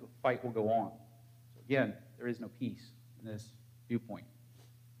 and the fight will go on. So again, there is no peace in this viewpoint.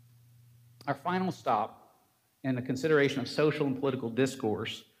 Our final stop in the consideration of social and political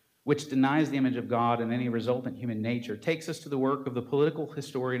discourse, which denies the image of God and any resultant human nature, takes us to the work of the political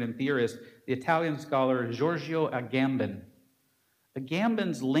historian and theorist, the Italian scholar Giorgio Agamben.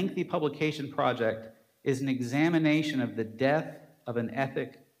 Agamben's lengthy publication project is an examination of the death of an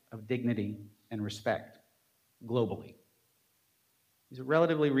ethic of dignity and respect globally. He's a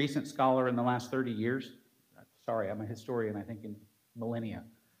relatively recent scholar in the last 30 years. Sorry, I'm a historian, I think in millennia.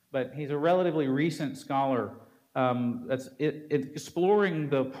 But he's a relatively recent scholar that's exploring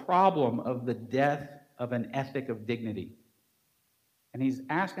the problem of the death of an ethic of dignity. And he's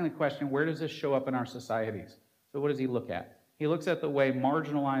asking the question, where does this show up in our societies? So what does he look at? He looks at the way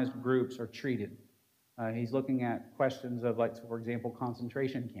marginalized groups are treated. He's looking at questions of, like, for example,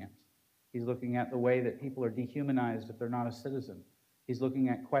 concentration camps. He's looking at the way that people are dehumanized if they're not a citizen. He's looking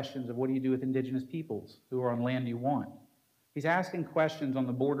at questions of what do you do with indigenous peoples who are on land you want. He's asking questions on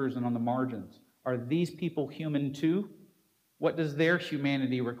the borders and on the margins. Are these people human too? What does their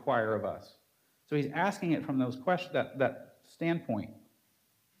humanity require of us? So he's asking it from those questions, that standpoint.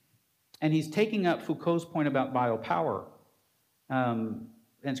 And he's taking up Foucault's point about biopower, and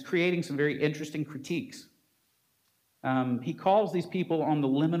it's creating some very interesting critiques. He calls these people on the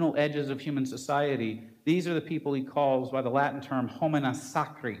liminal edges of human society. These are the people he calls by the Latin term homina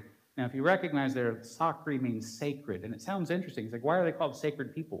sacri. Now, if you recognize there, sacri means sacred, and it sounds interesting. It's like, why are they called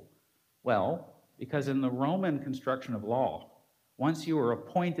sacred people? Well, because in the Roman construction of law, once you were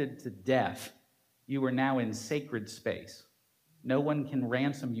appointed to death, you were now in sacred space. No one can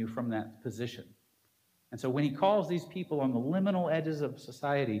ransom you from that position. And so when he calls these people on the liminal edges of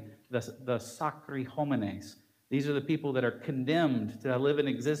society, the sacri homines, these are the people that are condemned to live an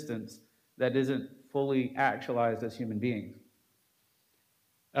existence that isn't fully actualized as human beings.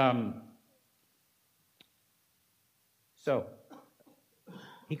 So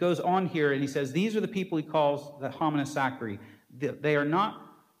he goes on here and he says, these are the people he calls the homina sacri. They are not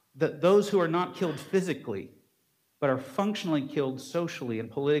those who are not killed physically, but are functionally killed socially and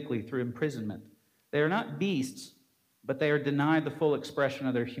politically through imprisonment. They are not beasts, but they are denied the full expression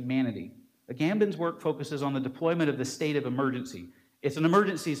of their humanity. Agamben's work focuses on the deployment of the state of emergency. It's an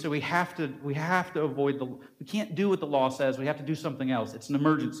emergency, so we have to avoid we can't do what the law says. We have to do something else. It's an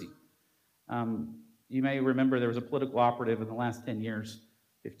emergency. You may remember there was a political operative in the last 10 years,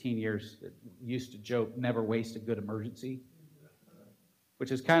 15 years, that used to joke, never waste a good emergency,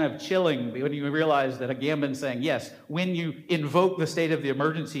 which is kind of chilling when you realize that Agamben's saying, yes, when you invoke the state of the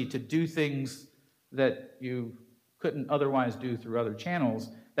emergency to do things that you couldn't otherwise do through other channels,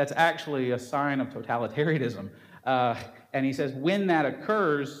 that's actually a sign of totalitarianism. And he says when that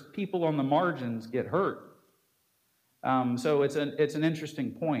occurs, people on the margins get hurt. So it's an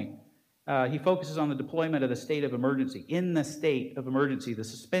interesting point. He focuses on the deployment of the state of emergency. In the state of emergency, the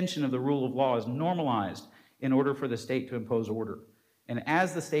suspension of the rule of law is normalized in order for the state to impose order. And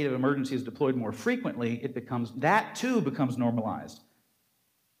as the state of emergency is deployed more frequently, that too becomes normalized.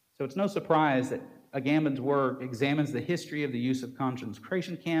 So it's no surprise that Agamben's work examines the history of the use of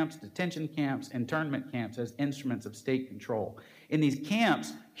concentration camps, detention camps, internment camps as instruments of state control. In these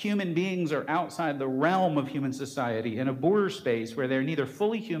camps, human beings are outside the realm of human society in a border space where they're neither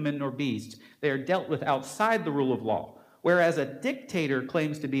fully human nor beasts. They are dealt with outside the rule of law. Whereas a dictator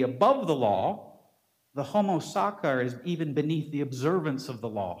claims to be above the law, the homo sacer is even beneath the observance of the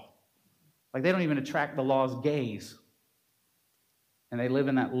law. Like they don't even attract the law's gaze. And they live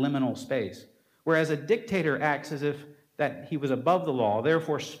in that liminal space. Whereas a dictator acts as if that he was above the law,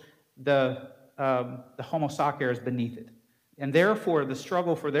 therefore the homo sacer is beneath it. And therefore the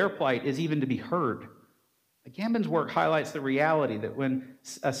struggle for their plight is even to be heard. Agamben's work highlights the reality that when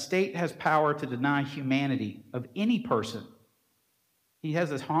a state has power to deny humanity of any person, he has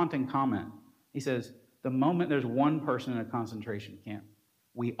this haunting comment. He says, the moment there's one person in a concentration camp,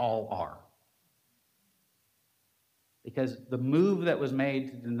 we all are. Because the move that was made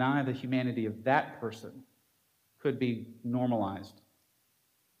to deny the humanity of that person could be normalized.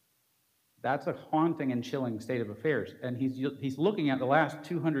 That's a haunting and chilling state of affairs. And he's looking at the last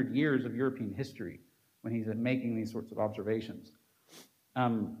 200 years of European history when he's making these sorts of observations.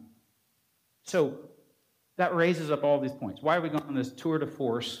 So that raises up all these points. Why are we going on this tour de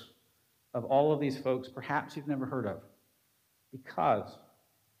force of all of these folks perhaps you've never heard of? Because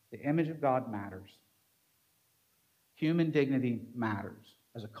the image of God matters. Human dignity matters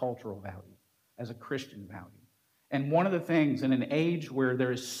as a cultural value, as a Christian value. And one of the things in an age where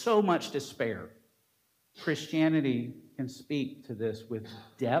there is so much despair, Christianity can speak to this with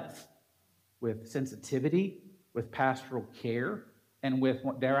depth, with sensitivity, with pastoral care, and with,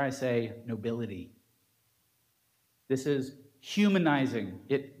 dare I say, nobility. This is humanizing.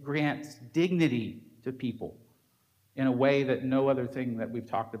 It grants dignity to people in a way that no other thing that we've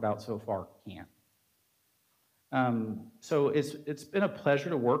talked about so far can. So it's been a pleasure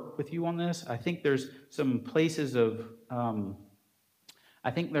to work with you on this. I think there's some places of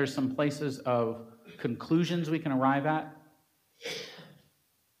conclusions we can arrive at.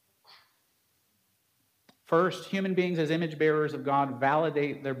 First, human beings as image bearers of God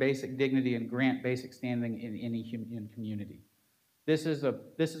validate their basic dignity and grant basic standing in any human community. This is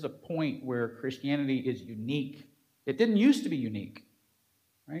a point where Christianity is unique. It didn't used to be unique,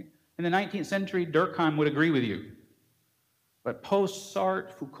 right? In the 19th century, Durkheim would agree with you. But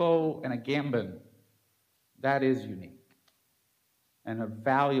post-Sartre, Foucault, and Agamben, that is unique and a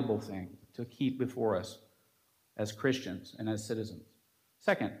valuable thing to keep before us as Christians and as citizens.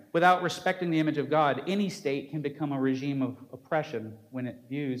 Second, without respecting the image of God, any state can become a regime of oppression when it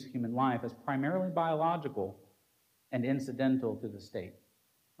views human life as primarily biological and incidental to the state,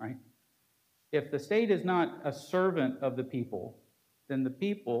 right? If the state is not a servant of the people, then the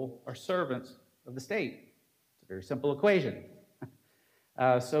people are servants of the state. It's a very simple equation.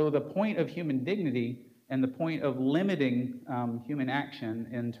 So the point of human dignity and the point of limiting human action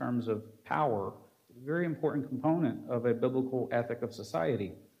in terms of power is a very important component of a biblical ethic of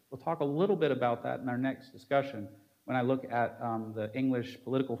society. We'll talk a little bit about that in our next discussion when I look at the English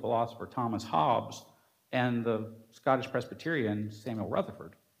political philosopher Thomas Hobbes and the Scottish Presbyterian Samuel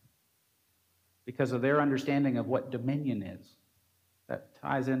Rutherford, because of their understanding of what dominion is. That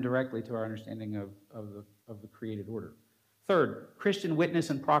ties in directly to our understanding of the created order. Third, Christian witness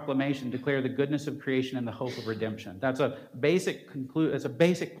and proclamation declare the goodness of creation and the hope of redemption. That's a basic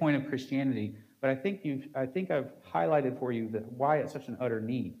point of Christianity, but I think I've highlighted for you why it's such an utter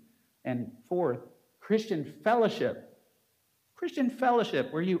need. And fourth, Christian fellowship,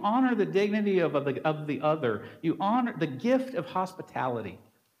 where you honor the dignity of the other. You honor the gift of hospitality,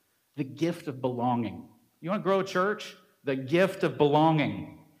 the gift of belonging. You want to grow a church? The gift of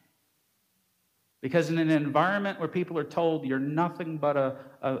belonging. Because in an environment where people are told you're nothing but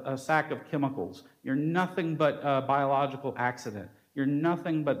a sack of chemicals, you're nothing but a biological accident, you're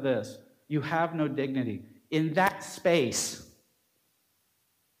nothing but this, you have no dignity. In that space,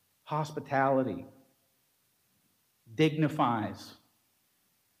 hospitality dignifies,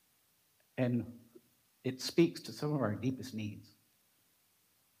 and it speaks to some of our deepest needs.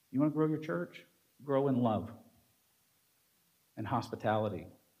 You want to grow your church? Grow in love and hospitality.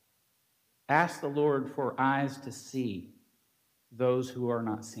 Ask the Lord for eyes to see those who are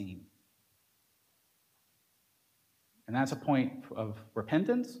not seen. And that's a point of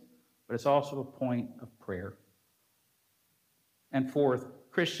repentance, but it's also a point of prayer. And fourth,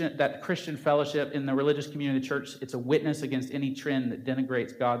 Christian fellowship in the religious community of the church, it's a witness against any trend that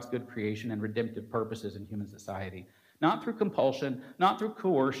denigrates God's good creation and redemptive purposes in human society. Not through compulsion, not through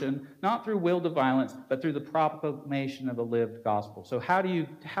coercion, not through will to violence, but through the proclamation of the lived gospel. So how do you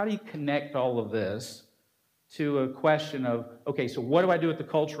connect all of this to a question of, okay, so what do I do with the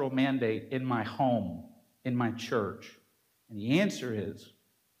cultural mandate in my home, in my church? And the answer is,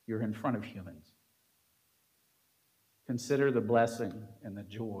 you're in front of humans. Consider the blessing and the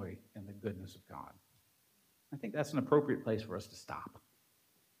joy and the goodness of God. I think that's an appropriate place for us to stop.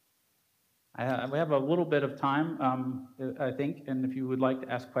 We have a little bit of time, I think, and if you would like to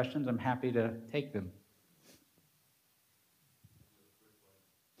ask questions, I'm happy to take them.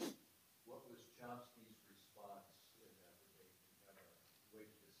 What was Chomsky's response in that debate? Do you have a way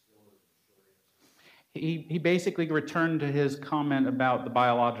to distill it in a short answer? He basically returned to his comment about the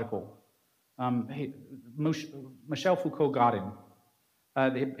biological. Michel Foucault got him.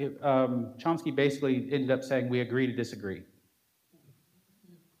 Chomsky basically ended up saying, we agree to disagree.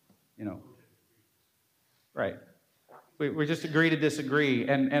 You know. Right. We just agree to disagree.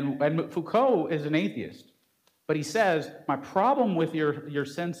 And Foucault is an atheist. But he says, my problem with your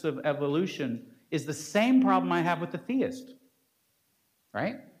sense of evolution is the same problem I have with the theist.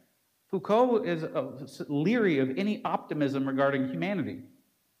 Right? Foucault is leery of any optimism regarding humanity.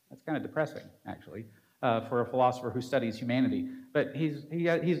 That's kind of depressing, actually, for a philosopher who studies humanity. But he's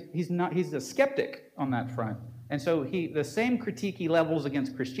a skeptic on that front. And so the same critique he levels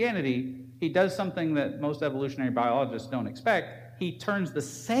against Christianity, he does something that most evolutionary biologists don't expect. He turns the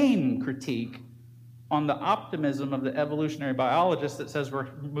same critique on the optimism of the evolutionary biologist that says we're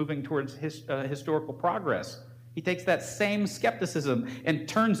moving towards historical progress. He takes that same skepticism and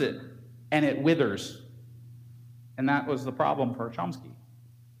turns it, and it withers. And that was the problem for Chomsky.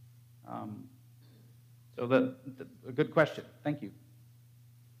 So a good question. Thank you.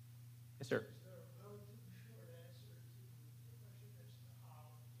 Yes, sir.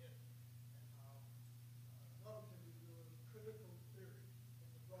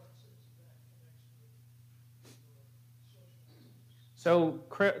 So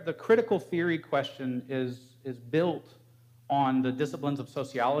the critical theory question is built on the disciplines of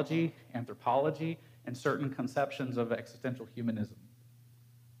sociology, anthropology, and certain conceptions of existential humanism,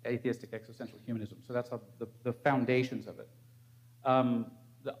 atheistic existential humanism. So that's the foundations of it.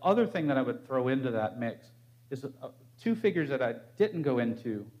 The other thing that I would throw into that mix is two figures that I didn't go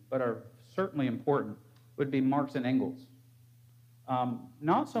into, but are certainly important, would be Marx and Engels.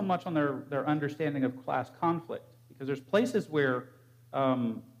 Not so much on their understanding of class conflict, because there's places where,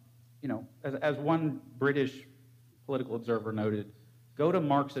 as one British political observer noted, go to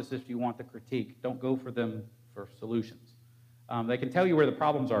Marxists if you want the critique. Don't go for them for solutions. They can tell you where the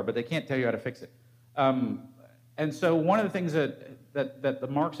problems are, but they can't tell you how to fix it. And so one of the things that the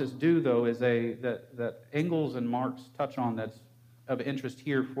Marxists do, though, is that Engels and Marx touch on that's of interest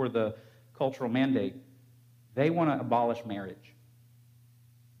here for the cultural mandate. They want to abolish marriage.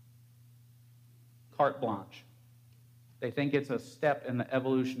 Carte blanche. They think it's a step in the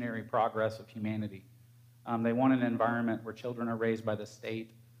evolutionary progress of humanity. They want an environment where children are raised by the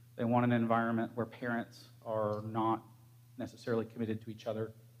state. They want an environment where parents are not necessarily committed to each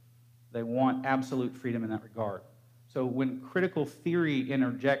other. They want absolute freedom in that regard. So when critical theory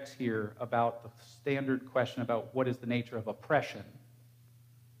interjects here about the standard question about what is the nature of oppression,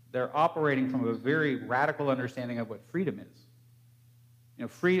 they're operating from a very radical understanding of what freedom is.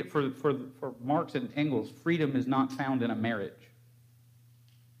 For Marx and Engels, freedom is not found in a marriage.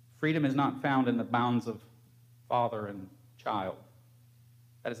 Freedom is not found in the bounds of father and child.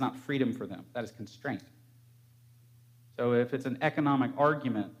 That is not freedom for them. That is constraint. So if it's an economic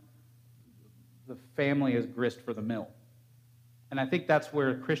argument, the family is grist for the mill. And I think that's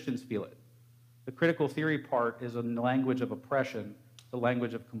where Christians feel it. The critical theory part is a language of oppression, the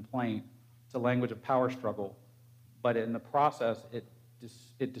language of complaint, it's a language of power struggle, but in the process,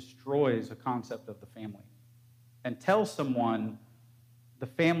 it destroys a concept of the family and tells someone the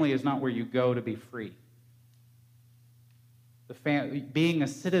family is not where you go to be free. Being a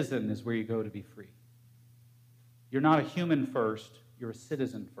citizen is where you go to be free. You're not a human first, you're a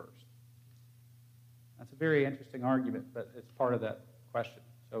citizen first. That's a very interesting argument, but it's part of that question.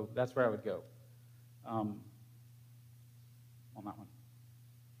 So that's where I would go on that one.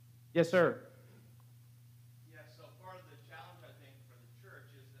 Yes, sir. Yeah, so part of the challenge, I think, for the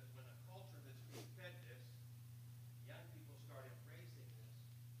church is that when a culture that's being fed this, young people start embracing this,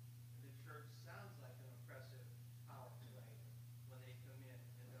 and the church sounds like an oppressive power play when they come in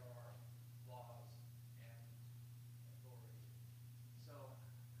and there are laws and authority. So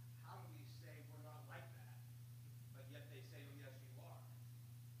how do we say we're not like that, but yet they say, oh, yes, you are?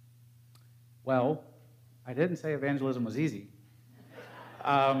 Well, I didn't say evangelism was easy.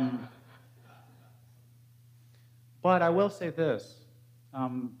 But I will say this.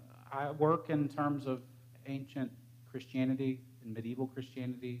 I work in terms of ancient Christianity and medieval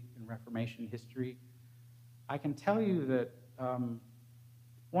Christianity and Reformation history. I can tell you that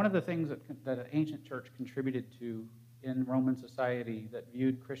one of the things that an ancient church contributed to in Roman society that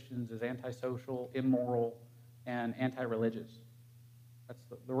viewed Christians as antisocial, immoral, and anti-religious.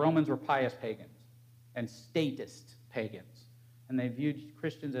 The Romans were pious pagans and statist pagans, and they viewed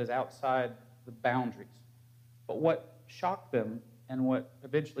Christians as outside the boundaries. But what shocked them and what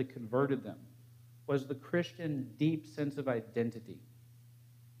eventually converted them was the Christian deep sense of identity.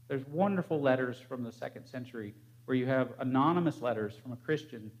 There's wonderful letters from the 2nd century where you have anonymous letters from a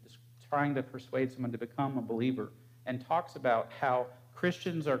Christian trying to persuade someone to become a believer and talks about how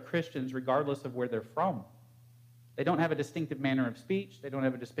Christians are Christians regardless of where they're from. They don't have a distinctive manner of speech. They don't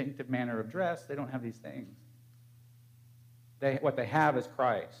have a distinctive manner of dress. They don't have these things. What they have is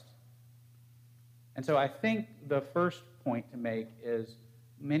Christ. And so I think the first point to make is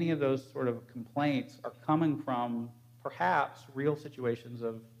many of those sort of complaints are coming from perhaps real situations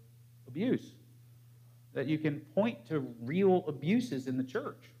of abuse. That you can point to real abuses in the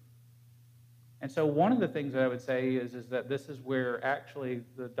church. And so one of the things that I would say is that this is where actually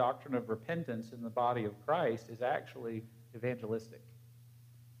the doctrine of repentance in the body of Christ is actually evangelistic.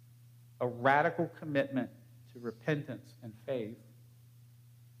 A radical commitment to repentance and faith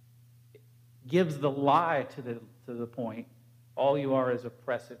gives the lie to the point, all you are is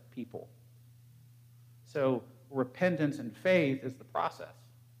oppressive people. So repentance and faith is the process.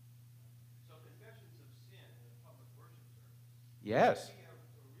 So confessions of sin in a public worship service. Yes. Can be a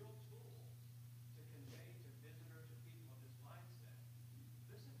real tool to convey to visitors or people of this mindset.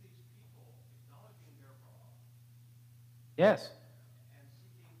 Listen to these people acknowledging their wrong Yes. and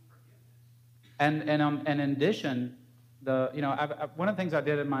seeking forgiveness. And in addition, one of the things I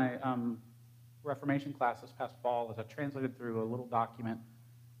did in my Reformation class this past fall is I translated through a little document,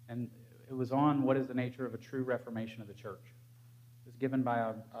 and it was on what is the nature of a true reformation of the church. It was given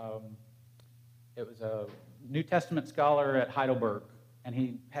by a New Testament scholar at Heidelberg, and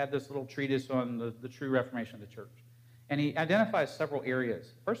he had this little treatise on the true reformation of the church. And he identifies several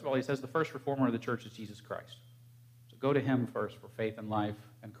areas. First of all, he says the first reformer of the church is Jesus Christ. So go to him first for faith and life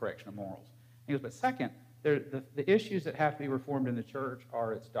and correction of morals. And he goes, but second, the issues that have to be reformed in the church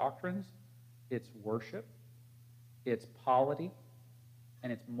are its doctrines, its worship, its polity,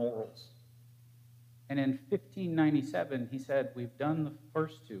 and its morals. And in 1597, he said, we've done the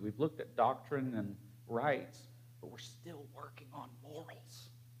first two. We've looked at doctrine and rights, but we're still working on morals.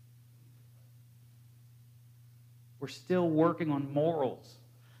 We're still working on morals,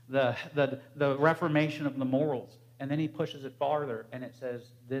 the reformation of the morals. And then he pushes it farther, and it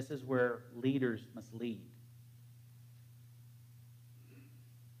says, this is where leaders must lead.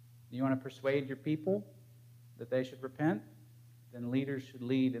 You want to persuade your people that they should repent? Then leaders should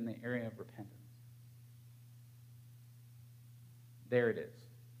lead in the area of repentance. There it is.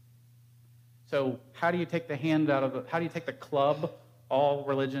 So how do you take the hand out of how do you take the club, all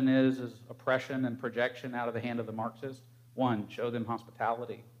religion is oppression and projection, out of the hand of the Marxist? One, show them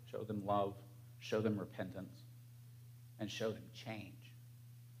hospitality, show them love, show them repentance, and show them change.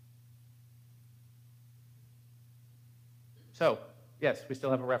 So, yes, we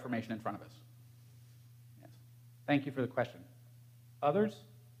still have a reformation in front of us. Yes. Thank you for the question. Others?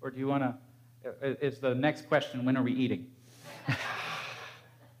 Or do you want to, is the next question, when are we eating? Well,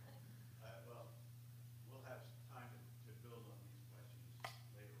 we'll have time to build on these questions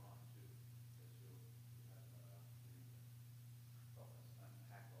later on, too, because you'll have an opportunity to help us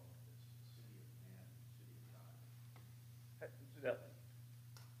unpack all of this, the city of man and the city of God. Incidentally.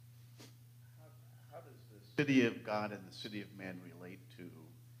 How does the city of God and the city of man relate to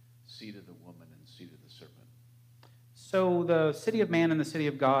seed of the woman and seed of the serpent? So the city of man and the city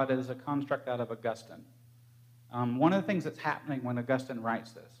of God is a construct out of Augustine. One of the things that's happening when Augustine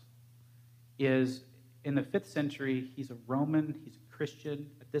writes this is in the 5th century, he's a Roman, he's a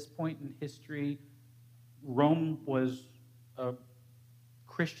Christian. At this point in history, Rome was a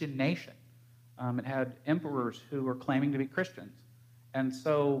Christian nation. It had emperors who were claiming to be Christians. And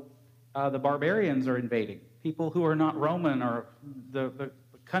so the barbarians are invading. People who are not Roman, or the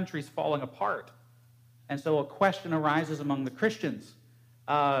country's falling apart. And so a question arises among the Christians.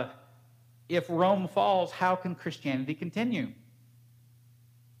 If Rome falls, how can Christianity continue?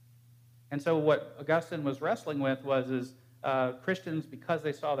 And so what Augustine was wrestling with is Christians, because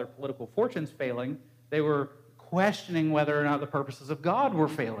they saw their political fortunes failing, they were questioning whether or not the purposes of God were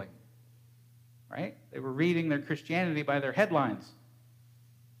failing. Right? They were reading their Christianity by their headlines.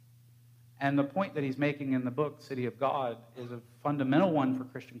 And the point that he's making in the book, City of God, is a fundamental one for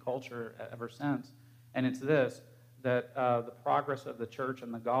Christian culture ever since. And it's this, that the progress of the church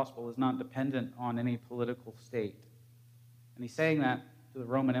and the gospel is not dependent on any political state. And he's saying that to the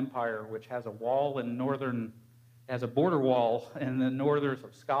Roman Empire, which has a wall in has a border wall in the northern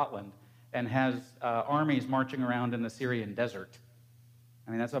of Scotland, and has armies marching around in the Syrian desert.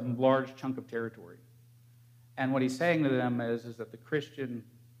 I mean, that's a large chunk of territory. And what he's saying to them is that the Christian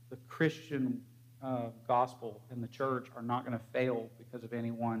gospel and the church are not going to fail because of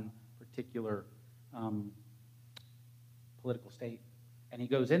any one particular political state. And he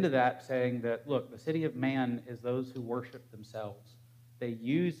goes into that saying that, look, the city of man is those who worship themselves. They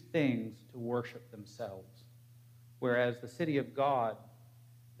use things to worship themselves. Whereas the city of God,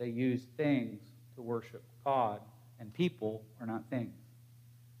 they use things to worship God, and people are not things.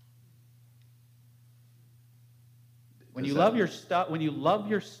 When you love your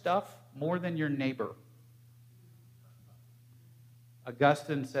stuff more than your neighbor,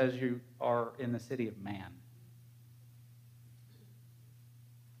 Augustine says you are in the city of man.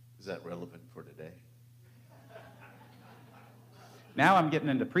 Is that relevant for today? Now I'm getting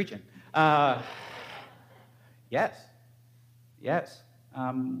into preaching. Yes.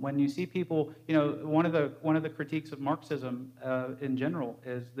 When you see people, one of the critiques of Marxism in general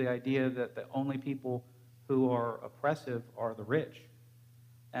is the idea that the only people who are oppressive are the rich.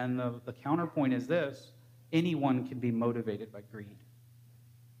 And the counterpoint is this: anyone can be motivated by greed.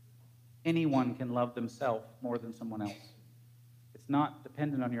 anyone can love themselves more than someone else. It's not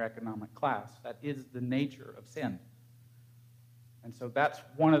dependent on your economic class. That is the nature of sin. And so that's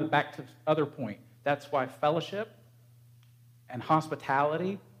one of the, back to the other point, that's why fellowship and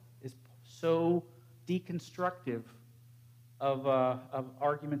hospitality is so deconstructive of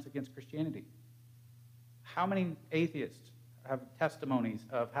arguments against Christianity. How many atheists have testimonies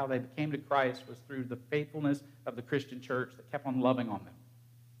of how they came to Christ was through the faithfulness of the Christian church that kept on loving on them?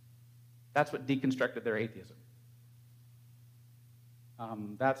 That's what deconstructed their atheism.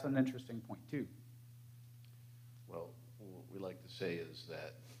 That's an interesting point, too. Well, what we like to say is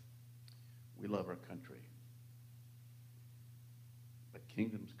that we love our country, but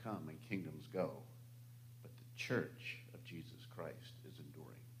kingdoms come and kingdoms go, but the church of Jesus Christ is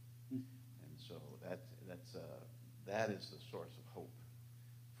enduring. And so that is the source of hope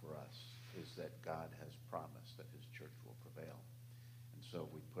for us, is that God has promised that his church will prevail. And so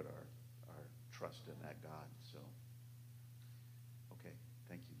we put our trust in that God. So, okay,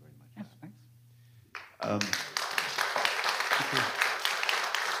 thank you very much. Yes, thanks.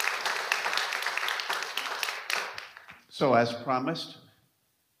 So as promised,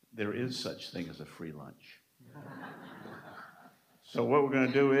 there is such thing as a free lunch. So what we're going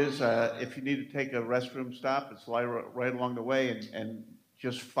to do is, if you need to take a restroom stop, it's right along the way, and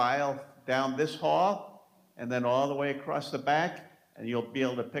just file down this hall, and then all the way across the back, and you'll be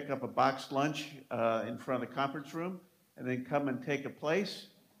able to pick up a boxed lunch in front of the conference room, and then come and take a place.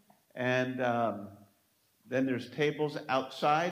 And then there's tables outside.